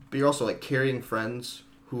 but you're also like carrying friends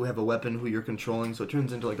who have a weapon who you're controlling, so it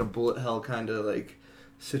turns into like a bullet hell kind of like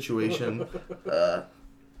situation,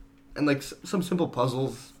 and like some simple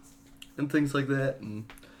puzzles and things like that. And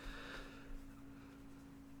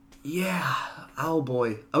yeah,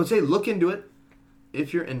 Owlboy. I would say look into it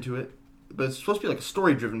if you're into it, but it's supposed to be like a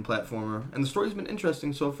story-driven platformer, and the story's been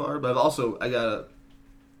interesting so far. But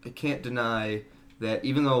I can't deny that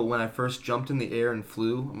even though when I first jumped in the air and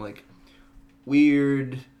flew, I'm like,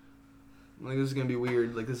 weird. I'm like, this is gonna be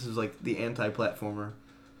weird. Like, this is like the anti-platformer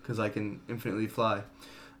because I can infinitely fly.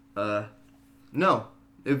 No,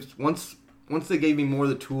 it's once they gave me more of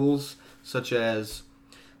the tools, such as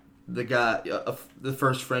the guy, the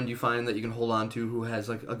first friend you find that you can hold on to who has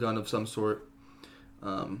like a gun of some sort.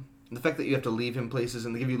 The fact that you have to leave him places,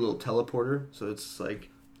 and they give you a little teleporter, so it's like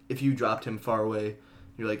if you dropped him far away,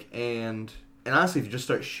 you're like, and honestly, if you just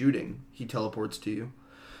start shooting, he teleports to you,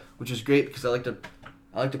 which is great because I like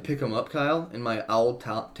to pick him up, Kyle, in my owl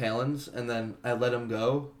talons, and then I let him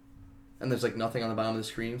go, and there's like nothing on the bottom of the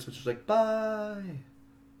screen, so it's just like, bye.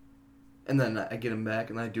 And then I get him back,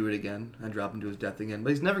 and I do it again. I drop him to his death again.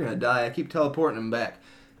 But he's never going to die. I keep teleporting him back.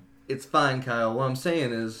 It's fine, Kyle. What I'm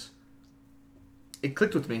saying is, it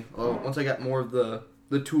clicked with me. Once I got more of the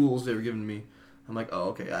tools they were giving me, I'm like, oh,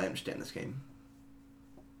 okay, I understand this game.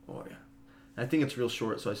 Oh, yeah. I think it's real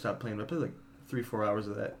short, so I stopped playing. But I played like 3-4 hours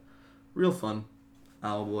of that. Real fun.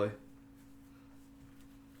 Owlboy.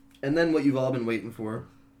 And then what you've all been waiting for.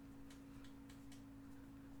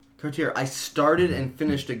 Cartier, I started and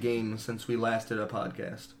finished a game since we last did a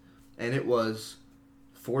podcast. And it was,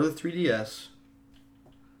 for the 3DS,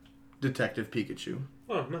 Detective Pikachu.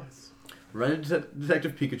 Oh, nice. Rented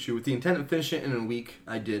Detective Pikachu with the intent of finishing it in a week.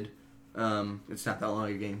 I did. It's not that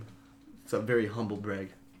long a game. It's a very humble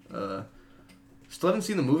brag. Still haven't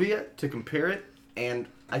seen the movie yet to compare it. And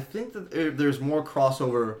I think that there's more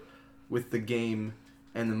crossover with the game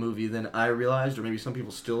and the movie than I realized, or maybe some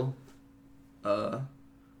people still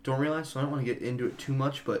don't realize, so I don't want to get into it too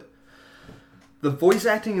much, but the voice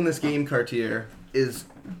acting in this game, Cartier, is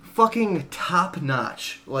fucking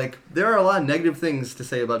top-notch. Like, there are a lot of negative things to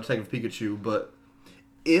say about Detective Pikachu, but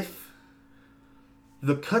if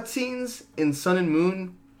the cutscenes in Sun and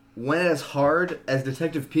Moon went as hard as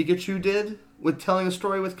Detective Pikachu did with telling a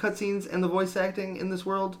story with cutscenes and the voice acting in this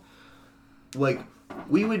world, like,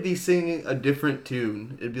 we would be singing a different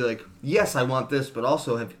tune. It'd be like, yes, I want this, but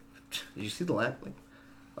also did you see the last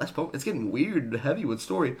it's getting weird and heavy with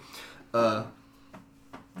story. The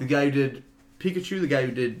guy who did Pikachu, the guy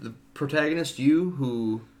who did the protagonist,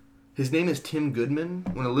 his name is Tim Goodman.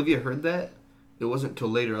 When Olivia heard that, it wasn't till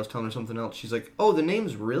later I was telling her something else. She's like, oh, the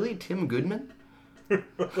name's really Tim Goodman?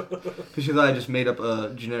 Because she thought I just made up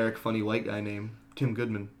a generic funny white guy name. Tim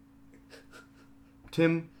Goodman.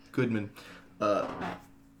 Tim Goodman.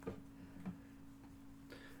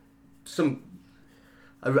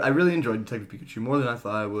 I really enjoyed Detective Pikachu more than I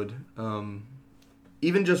thought I would.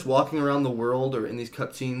 Even just walking around the world or in these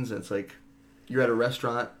cutscenes, it's like you're at a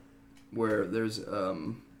restaurant where there's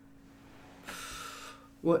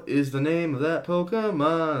what is the name of that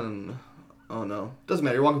Pokemon? Oh no, doesn't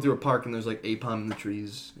matter. You're walking through a park and there's like Aipom in the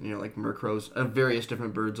trees, and like Murkrows and various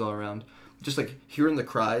different birds all around. Just like hearing the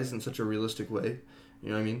cries in such a realistic way. You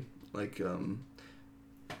know what I mean? Like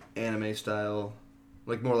anime style,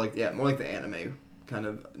 like more like the anime kind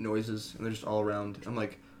of noises, and they're just all around. I'm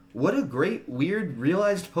like, what a great, weird,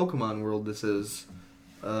 realized Pokemon world this is.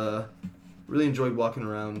 Really enjoyed walking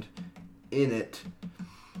around in it.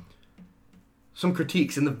 Some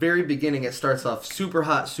critiques. In the very beginning, it starts off super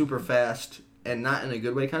hot, super fast. and not in a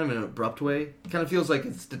good way, kind of in an abrupt way. It kind of feels like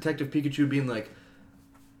it's Detective Pikachu being like,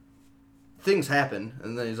 things happen,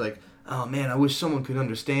 and then he's like, oh man, I wish someone could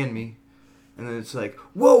understand me. And then it's like,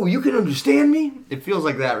 whoa, you can understand me? It feels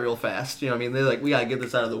like that real fast. You know what I mean? They're like, we gotta get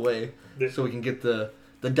this out of the way so we can get the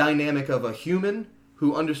dynamic of a human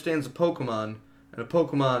who understands a Pokemon and a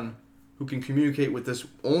Pokemon who can communicate with this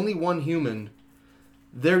only one human.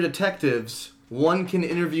 They're detectives. One can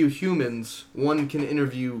interview humans. One can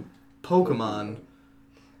interview Pokemon.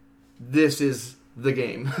 This is the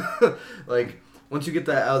game. Like, once you get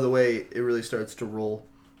that out of the way, it really starts to roll.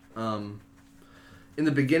 In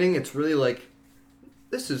the beginning, it's really like,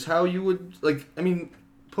 this is how you would, like, I mean,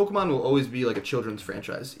 Pokemon will always be like a children's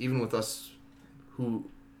franchise, even with us who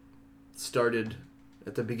started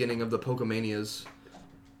at the beginning of the Pokemanias.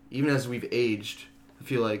 Even as we've aged, I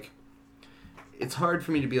feel like it's hard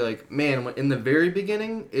for me to be like, man, in the very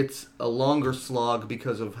beginning, it's a longer slog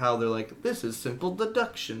because of how they're like, this is simple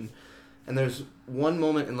deduction. And there's one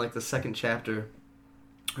moment in like the second chapter,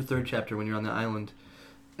 or third chapter when you're on the island,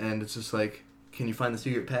 and it's just like, can you find the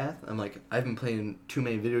secret path? I'm like, I've been playing too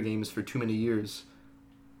many video games for too many years.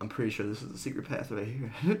 I'm pretty sure this is the secret path right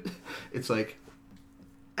here. It's like,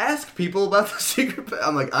 ask people about the secret path.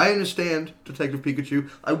 I'm like, I understand, Detective Pikachu.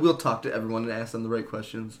 I will talk to everyone and ask them the right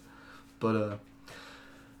questions. But,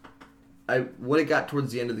 when it got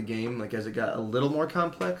towards the end of the game, like, as it got a little more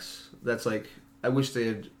complex, that's like, I wish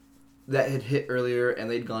that had hit earlier and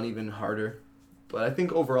they'd gone even harder. But I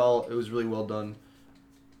think overall, it was really well done.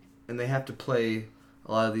 And they have to play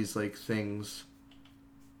a lot of these, like, things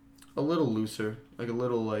a little looser. Like, a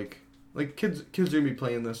little, like kids are going to be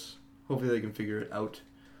playing this. Hopefully they can figure it out.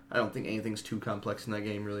 I don't think anything's too complex in that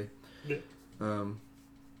game, really. Yeah.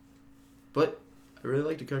 But I really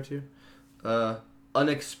liked it, Cartier.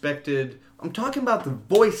 Unexpected. I'm talking about the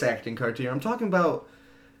voice acting, Cartier. I'm talking about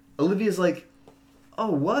Olivia's like,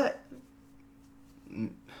 oh, what?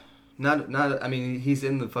 Not. I mean, he's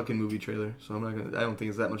in the fucking movie trailer, so I'm not gonna. I don't think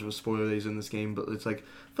it's that much of a spoiler that he's in this game. But it's like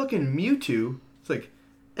fucking Mewtwo. It's like,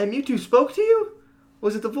 and Mewtwo spoke to you?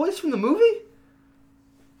 Was it the voice from the movie?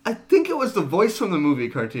 I think it was the voice from the movie,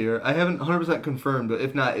 Cartier. I haven't 100% confirmed, but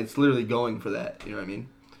if not, it's literally going for that. You know what I mean?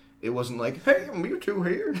 It wasn't like, hey, Mewtwo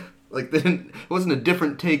here. Like, it wasn't a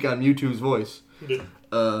different take on Mewtwo's voice. Yeah.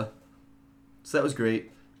 So that was great.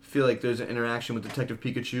 I feel like there's an interaction with Detective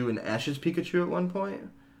Pikachu and Ash's Pikachu at one point.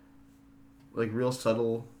 Like, real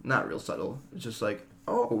subtle. Not real subtle. It's just like,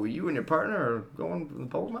 oh, you and your partner are going to the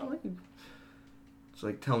Pokemon League? It's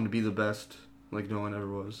like, tell him to be the best, like no one ever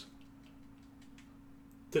was.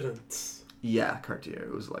 Didn't. Yeah, Cartier.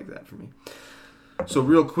 It was like that for me. So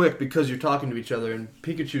real quick, because you're talking to each other, and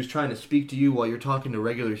Pikachu's trying to speak to you while you're talking to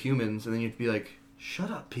regular humans, and then you have to be like, shut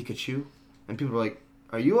up, Pikachu. And people are like,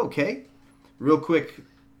 are you okay? Real quick,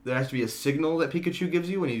 there has to be a signal that Pikachu gives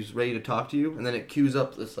you when he's ready to talk to you, and then it cues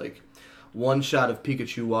up this, like, one shot of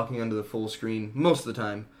Pikachu walking onto the full screen, most of the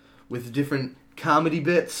time, with different comedy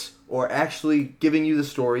bits, or actually giving you the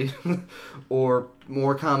story, or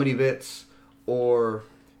more comedy bits, or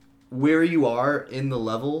where you are in the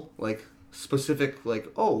level, like, specific, like,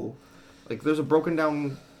 oh, like, there's a broken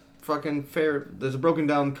down fucking there's a broken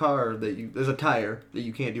down car there's a tire that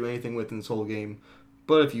you can't do anything with in this whole game.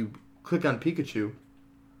 But if you click on Pikachu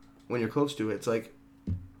when you're close to it, it's like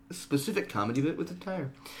a specific comedy bit with the tire.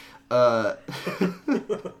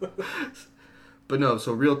 But no,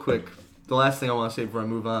 so real quick, the last thing I want to say before I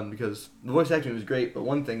move on, because the voice acting was great, but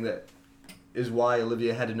one thing that is why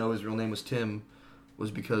Olivia had to know his real name was Tim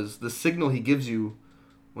was because the signal he gives you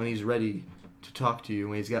when he's ready to talk to you,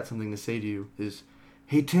 when he's got something to say to you, is,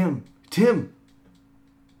 hey, Tim, Tim,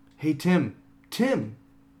 hey, Tim, Tim,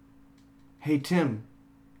 hey, Tim,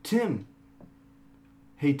 Tim,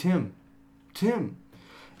 hey, Tim, Tim.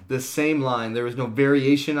 The same line. There is no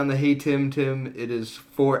variation on the hey, Tim, Tim. It is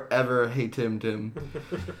forever hey, Tim, Tim.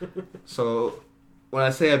 So when I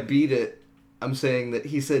say I beat it, I'm saying that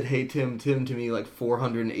he said hey, Tim, Tim to me like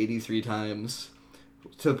 483 times.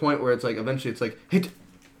 To the point where it's like, eventually it's like, hey,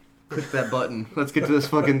 click that button. Let's get to this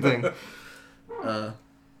fucking thing. But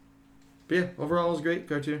yeah, overall it was great,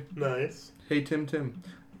 Cartier. Nice. Hey, Tim, Tim.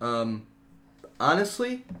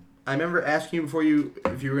 Honestly, I remember asking you before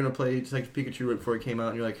if you were going to play Detective Pikachu right before it came out,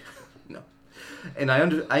 and you're like, no. And I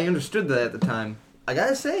understood that at the time. I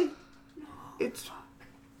gotta say,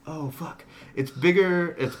 oh, fuck. It's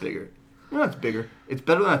bigger. No, it's bigger. It's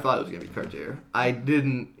better than I thought it was going to be, Cartier. I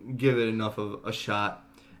didn't give it enough of a shot.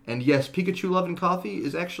 And yes, Pikachu Love and Coffee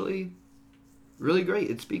is actually really great.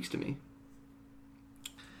 It speaks to me.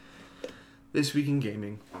 This Week in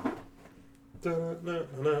Gaming.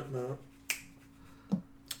 No.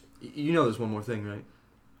 You know there's one more thing, right?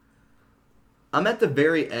 I'm at the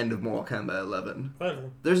very end of Mortal Kombat 11.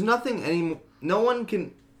 Finally. There's nothing any. No one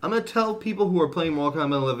can. I'm gonna tell people who are playing Mortal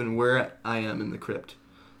Kombat 11 where I am in the crypt.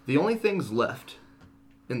 The only things left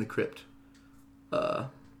in the crypt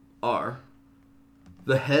are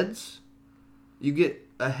the heads. You get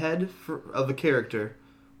a head of a character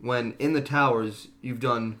when in the towers you've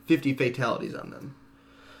done 50 fatalities on them.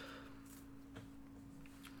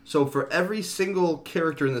 So for every single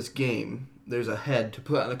character in this game, there's a head to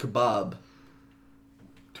put on a kebab,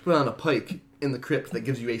 to put on a pike in the crypt that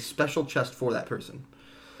gives you a special chest for that person.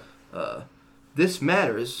 This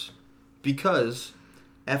matters because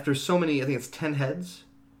after so many, I think it's 10 heads,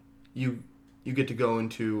 you get to go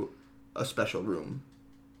into a special room.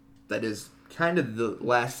 That is kind of the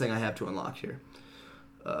last thing I have to unlock here.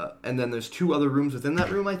 And then there's 2 other rooms within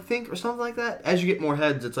that room, I think, or something like that. As you get more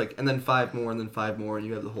heads, it's like, and then 5 more, and then 5 more, and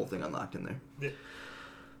you have the whole thing unlocked in there. Yeah.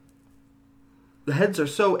 The heads are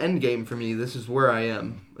so endgame for me. This is where I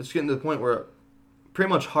am. It's getting to the point where pretty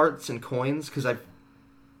much hearts and coins, because I've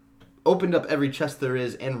opened up every chest there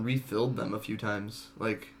is and refilled them a few times.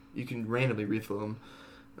 Like, you can randomly refill them.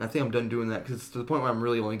 And I think I'm done doing that, because it's to the point where I'm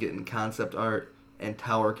really only getting concept art and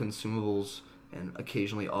tower consumables and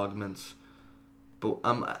occasionally augments. But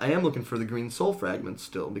I am looking for the green soul fragments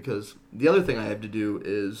still, because the other thing I have to do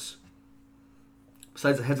is,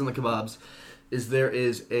 besides the heads and the kebabs, is there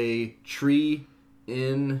is a tree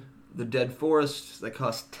in the Dead Forest that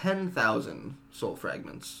costs 10,000 soul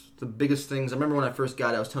fragments. The biggest things, I remember when I first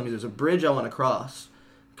got it, I was telling you there's a bridge I want to cross.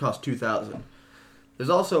 It costs 2,000.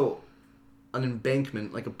 There's also an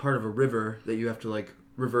embankment, like a part of a river that you have to like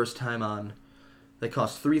reverse time on, that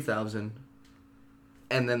costs 3,000.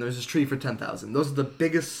 And then there's this tree for 10,000. Those are the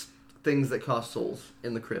biggest things that cost souls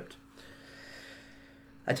in the crypt.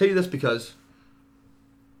 I tell you this because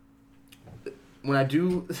when I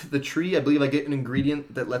do the tree, I believe I get an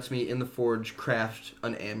ingredient that lets me in the forge craft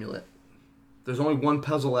an amulet. There's only one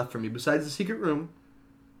puzzle left for me. Besides the secret room,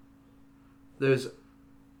 there's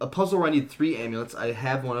a puzzle where I need 3 amulets. I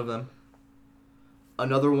have one of them.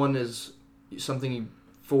 Another one is something you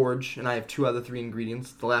forge, and I have 2 out of the 3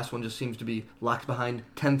 ingredients. The last one just seems to be locked behind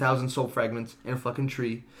 10,000 soul fragments in a fucking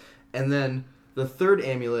tree. And then the 3rd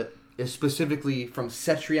amulet is specifically from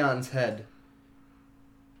Cetrion's head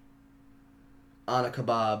on a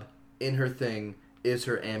kebab. In her thing is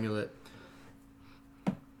her amulet.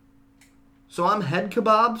 So I'm head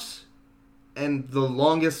kebabs and the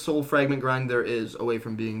longest soul fragment grind there is away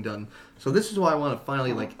from being done. So this is why I want to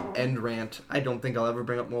finally like end rant. I don't think I'll ever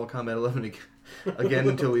bring up Mortal Kombat 11 again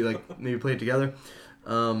until we like maybe play it together.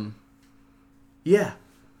 Yeah.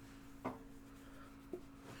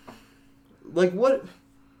 Like what,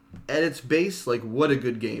 at its base, like what a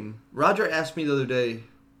good game. Roger asked me the other day,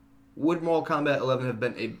 would Mortal Kombat 11 have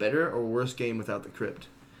been a better or worse game without the crypt?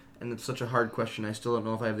 And it's such a hard question, I still don't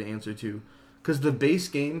know if I have the answer to. Because the base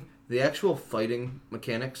game, the actual fighting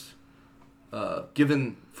mechanics,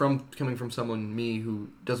 coming from someone, me, who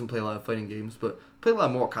doesn't play a lot of fighting games, but played a lot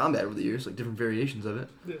of Mortal Kombat over the years, like different variations of it.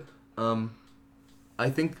 Yeah. I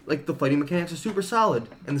think like the fighting mechanics are super solid,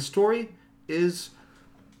 and the story is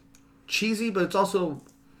cheesy, but it's also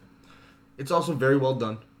very well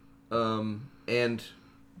done, and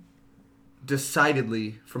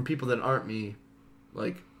decidedly from people that aren't me,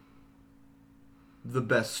 like the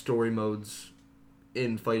best story modes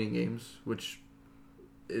in fighting games, which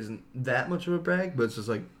isn't that much of a brag, but it's just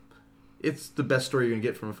like it's the best story you're gonna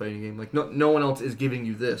get from a fighting game. Like no one else is giving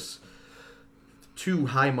you this. 2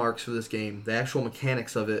 high marks for this game. The actual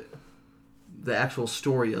mechanics of it, the actual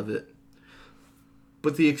story of it.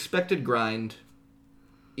 But the expected grind,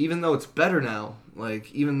 even though it's better now,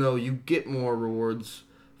 like even though you get more rewards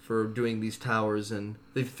for doing these towers, and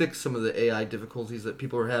they've fixed some of the AI difficulties that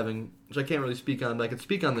people are having, which I can't really speak on, but I can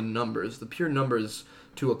speak on the numbers, the pure numbers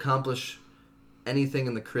to accomplish anything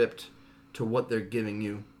in the crypt to what they're giving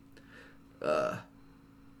you.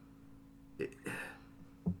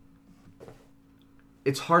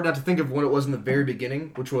 It's hard not to think of what it was in the very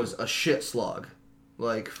beginning, which was a shit slog.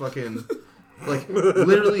 Like, fucking... like,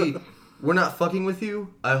 literally, we're not fucking with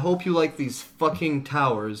you. I hope you like these fucking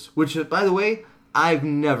towers. Which, by the way, I've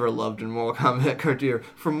never loved in Mortal Kombat Cartier.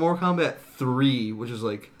 From Mortal Kombat 3, which is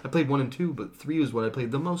like... I played 1 and 2, but 3 was what I played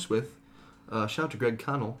the most with. Shout out to Greg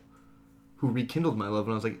Connell, who rekindled my love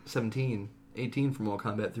when I was like 17, 18 for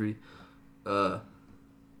Mortal Kombat 3.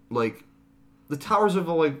 Like, the towers have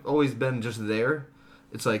always been just there.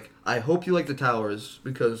 It's like, I hope you like the towers,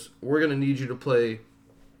 because we're going to need you to play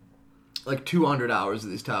like 200 hours of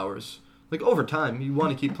these towers. Like, over time, you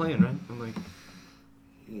want to keep playing, right? I'm like,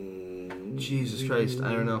 Jesus Christ,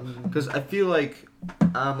 I don't know. Because I feel like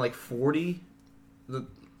I'm like 40.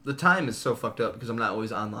 the time is so fucked up because I'm not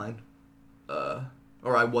always online.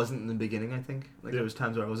 Or I wasn't in the beginning, I think. Like, there was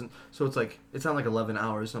times where I wasn't. So it's like, it's not like 11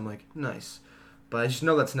 hours. So I'm like, nice. But I just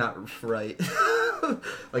know that's not right.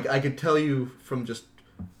 Like, I could tell you from just...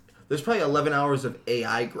 There's probably 11 hours of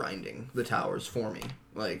AI grinding the towers for me.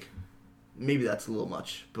 Like, maybe that's a little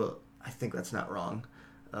much, but I think that's not wrong.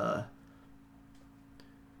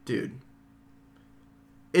 Dude.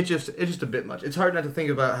 It's just a bit much. It's hard not to think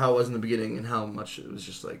about how it was in the beginning and how much it was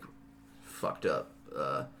just, like, fucked up.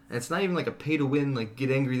 And it's not even like a pay-to-win, like,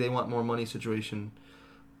 get angry, they want more money situation.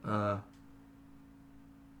 There's,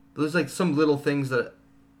 like, some little things that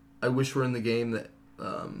I wish were in the game that,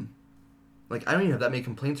 like, I don't even have that many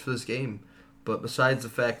complaints for this game. But besides the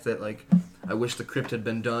fact that, like, I wish the crypt had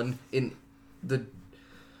been done in the...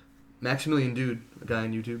 Maximilian Dude, a guy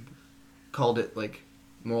on YouTube, called it, like,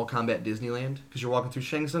 Mortal Kombat Disneyland. Because you're walking through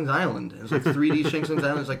Shang Tsung's Island. And it's, like, 3D Shang Tsung's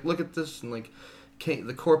Island. It's like, look at this, and, like...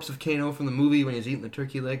 the corpse of Kano from the movie when he's eating the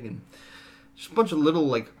turkey leg, and just a bunch of little,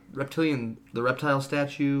 like, the reptile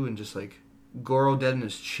statue, and just, like, Goro dead in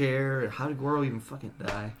his chair. How did Goro even fucking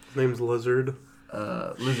die? His name's Lizard.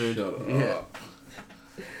 Lizard. Yeah.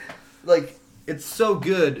 Like, it's so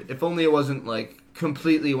good, if only it wasn't, like,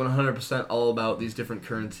 completely 100% all about these different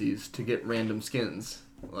currencies to get random skins.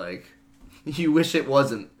 Like, you wish it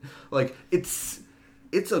wasn't. Like, it's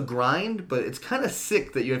a grind, but it's kind of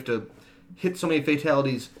sick that you have to hit so many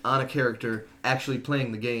fatalities on a character actually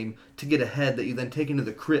playing the game to get a head that you then take into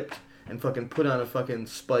the crypt and fucking put on a fucking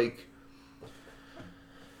spike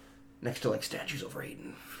next to, like, statues over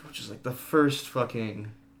Aiden, which is, like, the first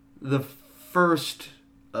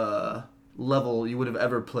level you would have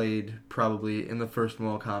ever played probably in the first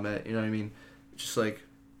Mortal Kombat, you know what I mean? Just, like,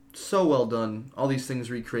 so well done. All these things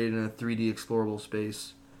recreated in a 3D explorable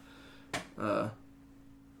space. But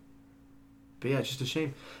yeah, it's just a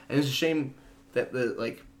shame. And it's a shame that,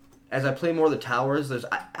 as I play more of the towers, there's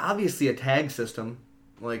obviously a tag system.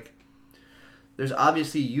 Like, there's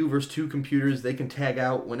obviously you versus two computers. They can tag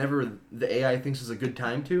out whenever the AI thinks is a good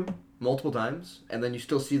time to, multiple times. And then you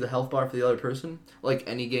still see the health bar for the other person. Like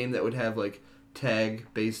any game that would have, like,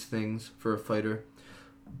 tag-based things for a fighter.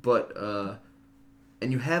 But,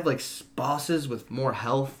 and you have, like, bosses with more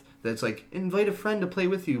health that's, like, invite a friend to play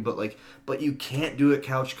with you. But you can't do it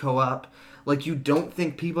couch co-op. Like, you don't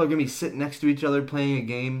think people are going to be sitting next to each other playing a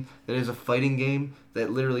game that is a fighting game that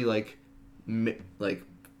literally, like,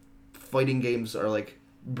 fighting games are, like,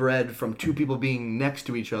 bred from two people being next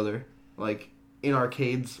to each other, like, in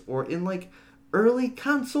arcades or in, like, early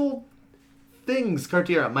console things.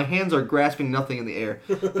 Cartier, my hands are grasping nothing in the air.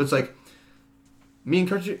 But it's like, me and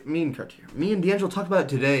D'Angelo talked about it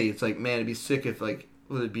today. It's like, man, it'd be sick if, like,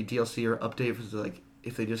 whether it be DLC or update,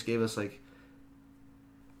 if they just gave us, like,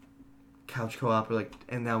 couch co-op, or, like,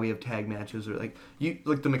 and now we have tag matches, or, like,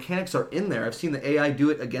 the mechanics are in there. I've seen the AI do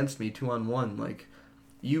it against me 2-on-1. Like,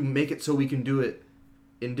 you make it so we can do it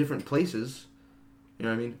in different places. You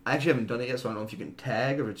know what I mean? I actually haven't done it yet, so I don't know if you can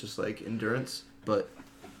tag or it's just, like, endurance. But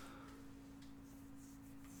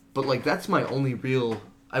like, that's my only real...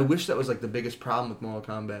 I wish that was, like, the biggest problem with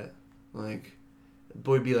Mortal Kombat. Like, it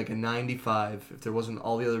would be, like, a 95 if there wasn't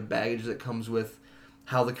all the other baggage that comes with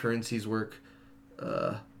how the currencies work.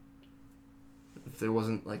 If there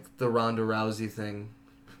wasn't, like, the Ronda Rousey thing.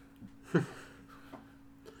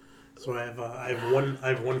 So I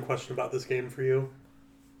have one question about this game for you.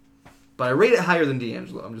 But I rate it higher than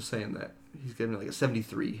D'Angelo. I'm just saying that. He's giving it, like, a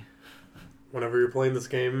 73. Whenever you're playing this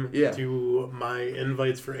game, yeah. Do my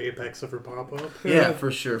invites for Apex ever pop up? Yeah,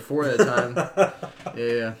 for sure. 4 at a time.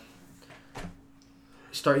 Yeah.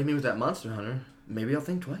 Start hitting me with that Monster Hunter. Maybe I'll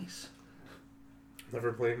think twice.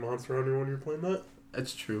 Never played Monster Hunter when you're playing that?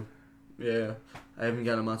 That's true. Yeah. I haven't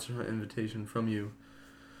got a Monster Hunter invitation from you.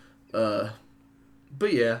 But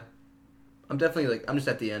yeah. I'm definitely, like, I'm just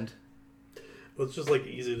at the end. Well, it's just, like,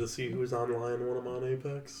 easy to see who's online when I'm on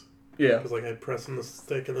Apex. Yeah. Because, like, I press on the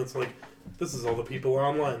stick and it's like, this is all the people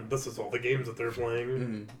online. This is all the games that they're playing.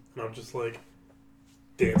 Mm-hmm. And I'm just like,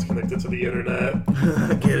 Dan's connected to the internet.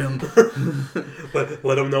 Get him.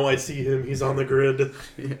 let him know I see him. He's on the grid.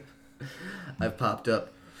 Yeah. I've popped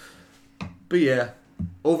up. But yeah,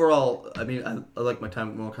 overall, I mean, I like my time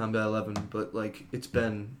with Mortal Kombat 11, but, like, it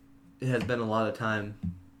has been a lot of time.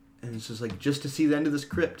 And it's just, like, just to see the end of this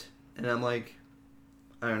crypt. And I'm like,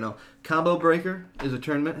 I don't know. Combo Breaker is a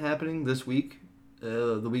tournament happening this week.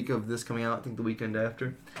 The week of this coming out, I think the weekend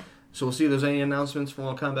after. So we'll see if there's any announcements for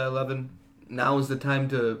Mortal Kombat 11. Now is the time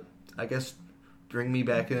to, I guess, bring me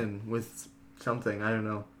back in with something. I don't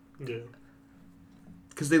know. Yeah.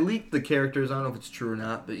 Because they leaked the characters. I don't know if it's true or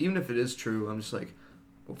not. But even if it is true, I'm just like,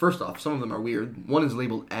 well, first off, some of them are weird. One is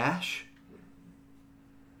labeled Ash.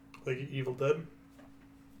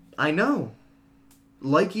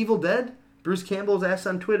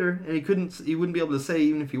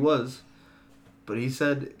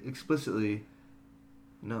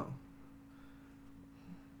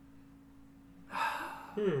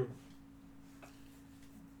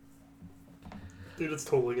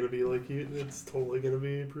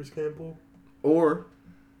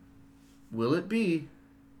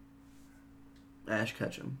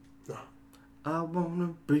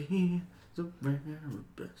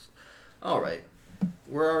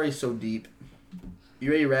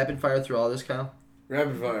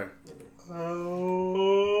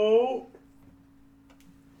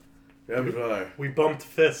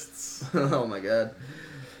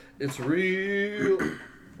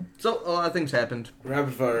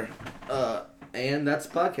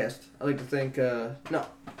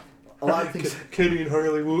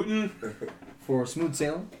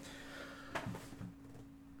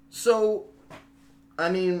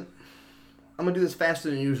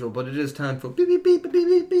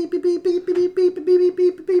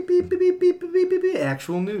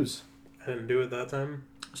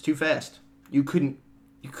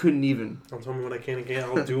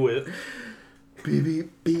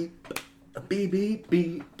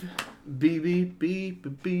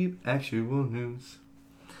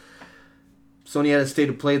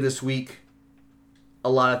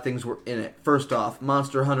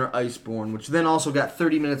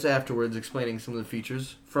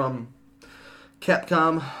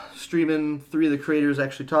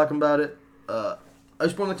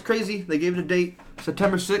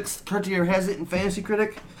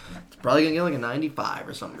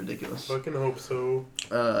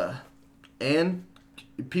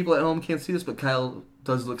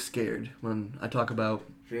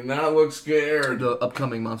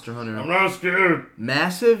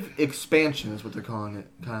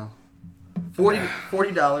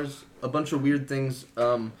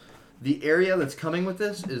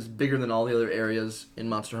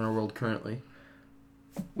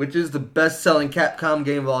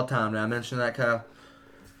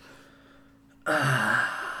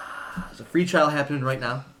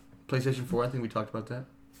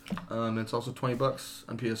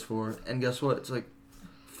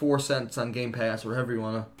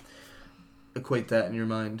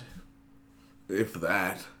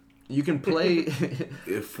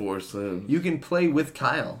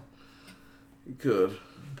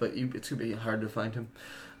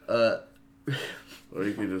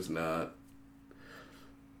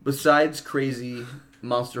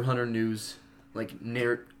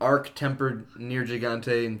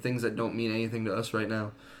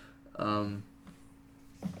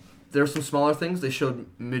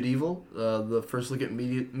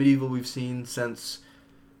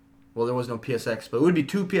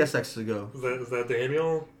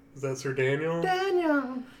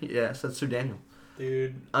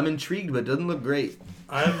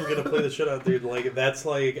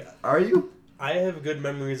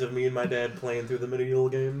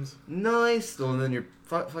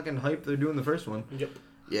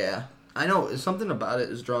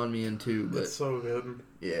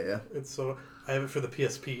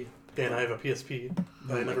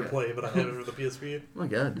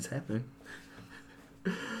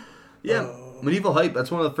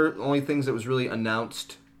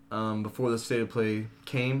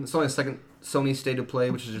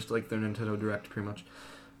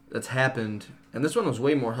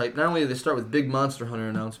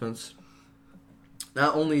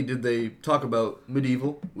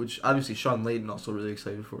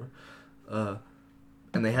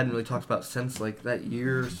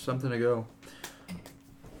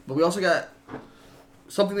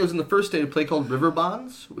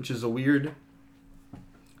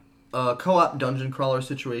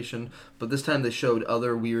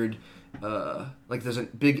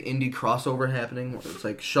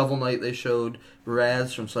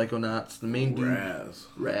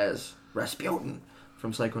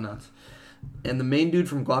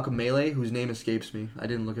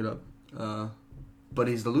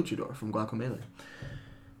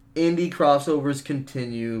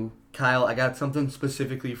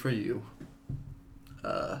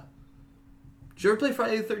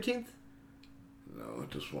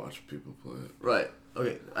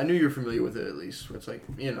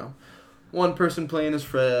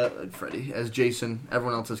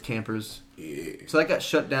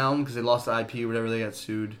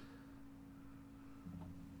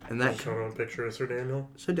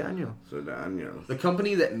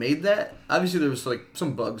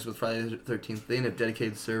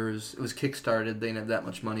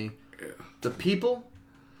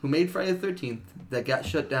 who made Friday the 13th that got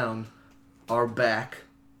shut down are back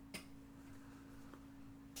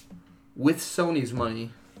with Sony's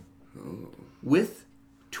money, with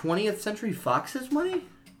 20th Century Fox's money.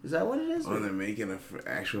 Is that what it is? Oh, they're making an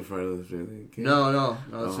actual Friday the 13th game? No,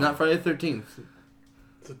 it's not Friday the 13th.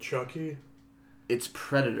 It's a Chucky? It's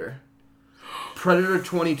Predator. Predator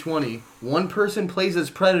 2020. One person plays as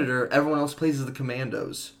Predator, everyone else plays as the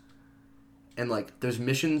Commandos. And, like, there's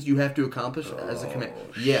missions you have to accomplish as a command.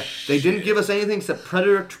 Yeah, they didn't give us anything except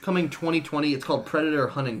Predator coming 2020. It's called Predator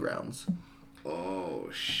Hunting Grounds. Oh,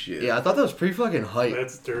 shit. Yeah, I thought that was pretty fucking hype.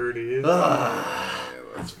 That's dirty. Yeah,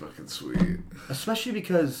 that's fucking sweet. Especially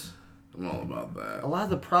because I'm all about that. a lot of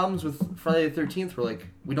the problems with Friday the 13th were, like,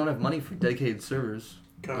 we don't have money for dedicated servers.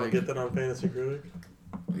 Kyle, like, get that on Fantasy Critic?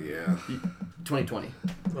 Yeah. 2020.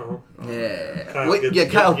 Oh. Yeah. Kyle,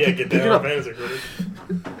 Wait, Kyle, pick get it that on up. Fantasy Critic.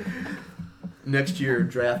 Next year,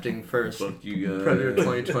 drafting first. Fuck you guys. Predator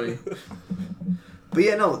 2020. But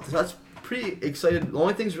yeah, no, that's pretty excited. The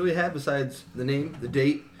only things really have besides the name, the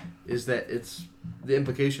date, is that it's the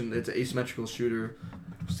implication. It's an asymmetrical shooter,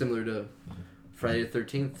 similar to Friday the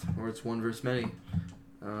 13th, where it's one versus many.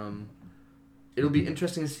 It'll be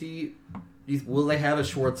interesting to see. Will they have a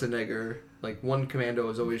Schwarzenegger? Like one commando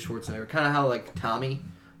is always Schwarzenegger, kind of how like Tommy.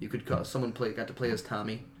 You could call someone got to play as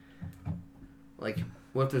Tommy. Like,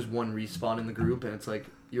 what if there's one respawn in the group and it's like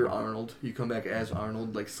you're Arnold? You come back as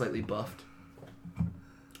Arnold, like slightly buffed.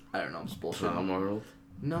 I don't know. I'm just bullshit. Tom Arnold?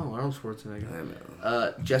 No, Arnold Schwarzenegger. I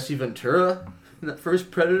know. Jesse Ventura in that first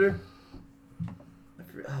Predator.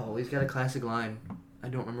 Oh, he's got a classic line. I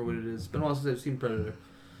don't remember what it is. It's been a while since I've seen Predator.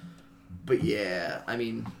 But yeah, I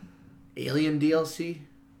mean, Alien DLC.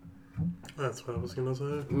 That's what I was gonna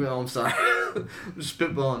say. Well, I'm sorry. I'm just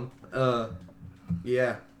spitballing.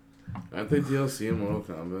 Yeah. Aren't they DLC in Mortal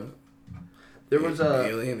Kombat? There was a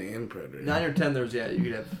Alien and Predator. 9 or 10. There was, you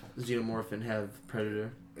could have Xenomorph and have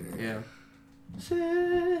Predator. Yeah.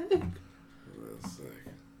 Sick. That's sick.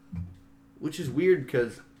 Which is weird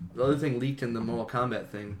because the other thing leaked in the Mortal Kombat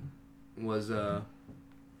thing was there's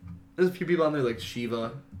a few people on there like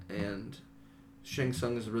Shiva and Shang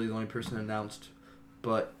Tsung is really the only person announced,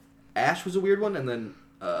 but Ash was a weird one, and then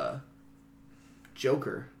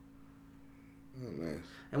Joker. Oh, nice.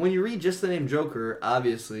 And when you read just the name Joker,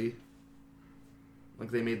 obviously,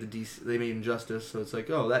 like they made they made Injustice, so it's like,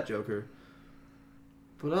 oh, that Joker.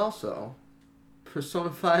 But also, Persona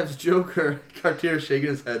 5's Joker. Cartier shaking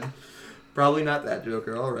his head. Probably not that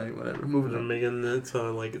Joker. All right, whatever. Moving They're on. making it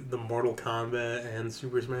to like the Mortal Kombat and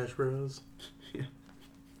Super Smash Bros. Yeah.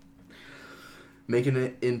 Making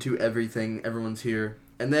it into everything. Everyone's here.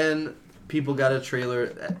 And then people got a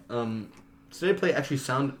trailer. Today Play actually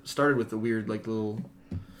started with the weird like little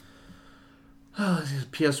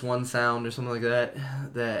PS1 sound or something like that.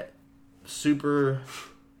 That super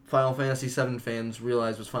Final Fantasy VII fans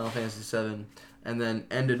realized was Final Fantasy VII. And then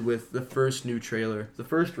ended with the first new trailer. The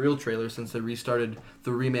first real trailer since they restarted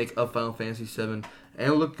the remake of Final Fantasy VII. And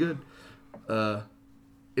it looked good.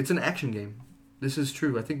 It's an action game. This is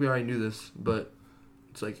true. I think we already knew this. But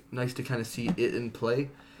it's like nice to kind of see it in play.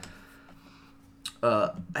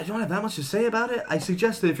 I don't have that much to say about it. I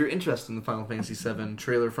suggest that if you're interested in the Final Fantasy VII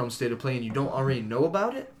trailer from State of Play and you don't already know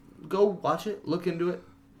about it, go watch it. Look into it.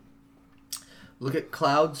 Look at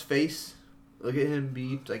Cloud's face. Look at him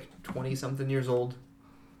be like 20-something years old,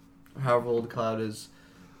 or however old Cloud is,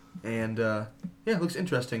 and yeah, it looks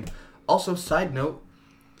interesting. Also, side note,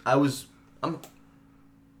 I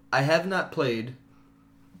have not played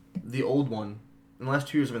the old one. In the last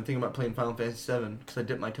 2 years, I've been thinking about playing Final Fantasy VII because I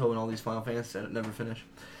dipped my toe in all these Final Fantasy and it never finished.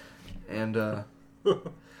 And but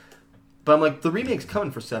I'm like, the remake's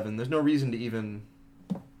coming for 7. There's no reason to even,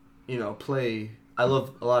 play. I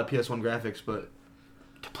love a lot of PS1 graphics, but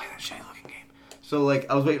to play that shitty looking game. So, like,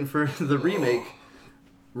 I was waiting for the remake.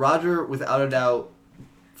 Roger, without a doubt,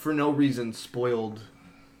 for no reason, spoiled.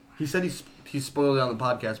 He said he spoiled it on the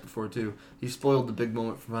podcast before, too. He spoiled the big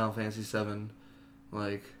moment from Final Fantasy VII.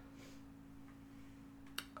 Like,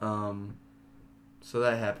 so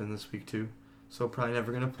that happened this week, too. So, probably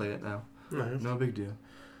never going to play it now. Nice. No big deal.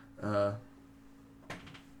 But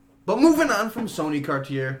moving on from Sony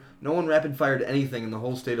Cartier, no one rapid-fired anything in the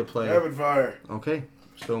whole State of Play. Rapid fire. Okay.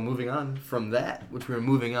 So moving on from that, which we're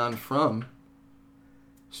moving on from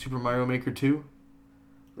Super Mario Maker 2,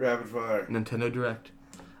 Rapid fire. Nintendo Direct.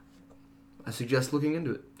 I suggest looking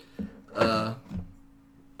into it.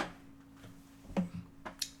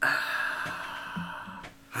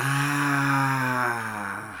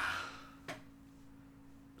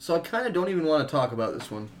 So I kind of don't even want to talk about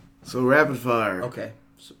this one. So rapid fire. Okay.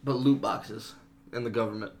 But loot boxes and the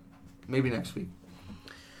government. Maybe next week.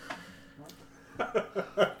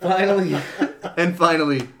 Finally,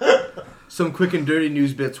 some quick and dirty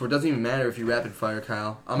news bits where it doesn't even matter if you rapid fire,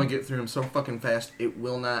 Kyle. I'm gonna get through them so fucking fast, it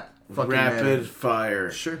will not fucking matter. Rapid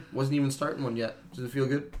fire. Sure. Wasn't even starting one yet. Does it feel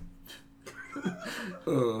good?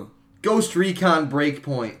 Ghost Recon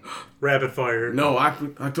Breakpoint. Rapid fire. No,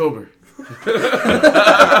 October.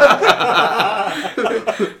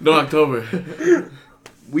 No, October.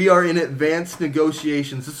 We are in advanced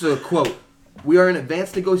negotiations. This is a quote. We are in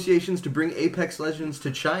advanced negotiations to bring Apex Legends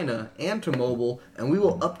to China and to mobile, and we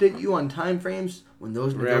will update you on timeframes when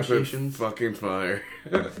those negotiations fucking fire.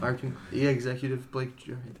 are Executive Blake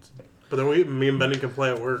Johansson. But then me and Benny can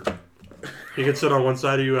play at work. You can sit on one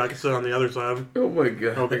side of you, I can sit on the other side. Oh my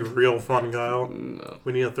god. That'll be real fun, Kyle. No.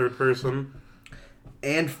 We need a third person.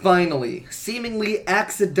 And finally, seemingly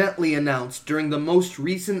accidentally announced during the most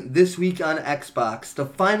recent This Week on Xbox, the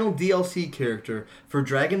final DLC character for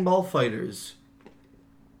Dragon Ball FighterZ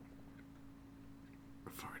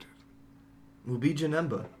will be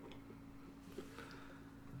Janemba.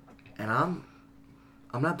 And I'm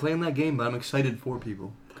not playing that game, but I'm excited for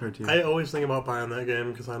people. Cartoon. I always think about buying that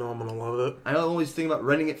game because I know I'm going to love it. I always think about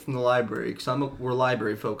renting it from the library because we're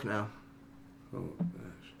library folk now. Oh.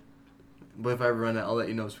 But if I ever run it, I'll let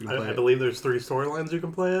you know so we can play I it. believe there's 3 storylines you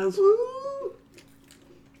can play as. Woo!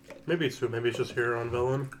 Maybe it's 2. Maybe it's just hero and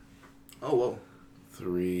villain. Oh, whoa.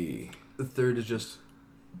 3. The third is just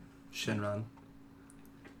Shenron.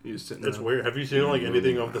 You're just sitting It's there. weird. Have you seen like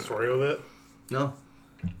anything of the story of it? No.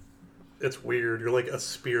 It's weird. You're like a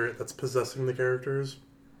spirit that's possessing the characters.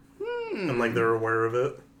 And like they're aware of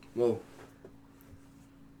it. Whoa.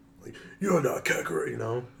 Like, you're not Kakarot, you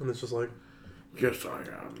know? And it's just like, Yes, I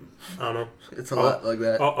am. I don't know. It's a lot like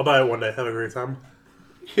that. I'll buy it one day. Have a great time.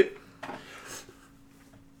 You're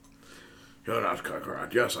not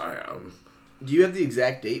Kakarot. Yes, I am. Do you have the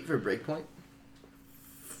exact date for Breakpoint?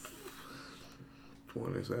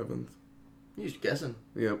 27th. You're just guessing.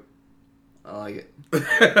 Yep. I like it.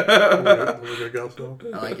 We're good guys, though.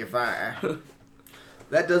 I like your fire.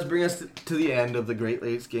 That does bring us to the end of the Great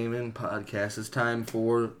Lakes Gaming Podcast. It's time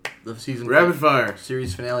for the season Rapid fire.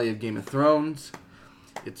 series finale of Game of Thrones.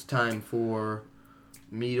 It's time for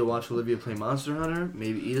me to watch Olivia play Monster Hunter,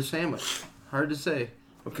 maybe eat a sandwich. Hard to say.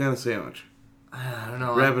 What kind of sandwich? I don't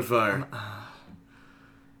know. Rapid fire.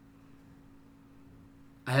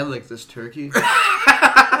 I had like this turkey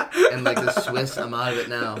and like this Swiss. I'm out of it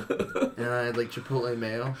now. And I had like Chipotle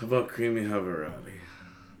mayo. How about creamy Havarti?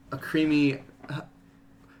 A creamy.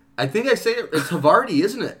 I think I say it's Havarti,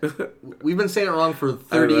 isn't it? We've been saying it wrong for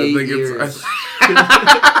 38 years.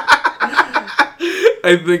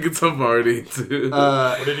 I think it's Havarti too.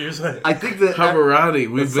 What did you say? I think that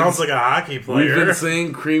Havarti. Sounds like a hockey player. We've been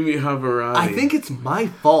saying creamy Havarti. I think it's my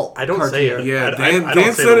fault. I don't say it. Yeah, I Dan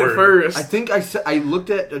don't say said the it word. first. I think I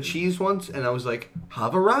looked at a cheese once and I was like,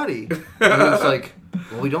 Havarti. And I was like,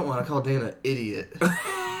 well, we don't want to call Dan an idiot.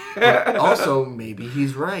 But also, maybe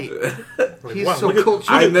he's right. Like, He's wow, so look cultured.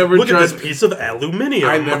 I never look tried. at this piece of aluminium.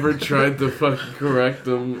 I never tried to fucking correct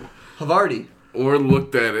him Havarti. or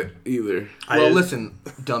looked at it either. Well, listen,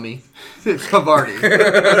 dummy. It's Havarti.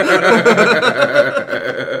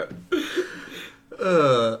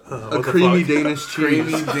 A creamy Danish cheese.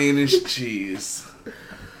 Creamy Danish cheese.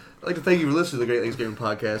 I'd like to thank you for listening to the Great Lakes Gaming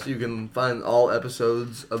Podcast. You can find all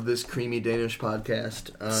episodes of this creamy Danish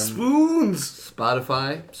podcast on Spoons.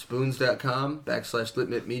 Spotify,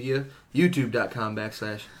 spoons.com/litmitmedia,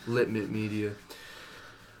 youtube.com/litmitmedia,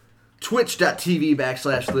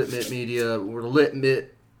 twitch.tv/litmitmedia. We're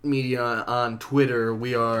litmitmedia on Twitter.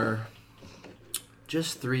 We are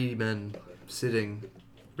just 3 men sitting.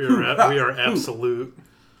 We are absolute.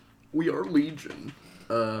 We are legion.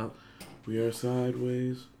 We are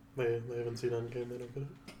sideways. They haven't seen Endgame. They don't get it.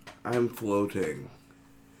 I'm floating.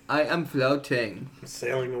 I am floating. I'm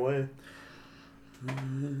sailing away.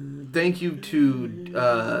 Thank you to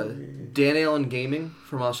Dan Allen Gaming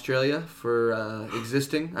from Australia for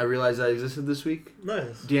existing. I realized I existed this week.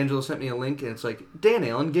 Nice. D'Angelo sent me a link, and it's like, Dan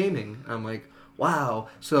Allen Gaming. I'm like, wow.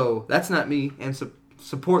 So that's not me, and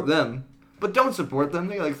support them. But don't support them.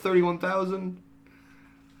 They got like 31,000.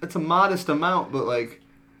 It's a modest amount, but like,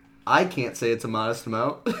 I can't say it's a modest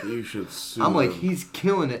amount. You should sue I'm like, him. he's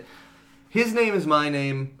killing it. His name is my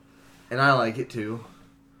name, and I like it too.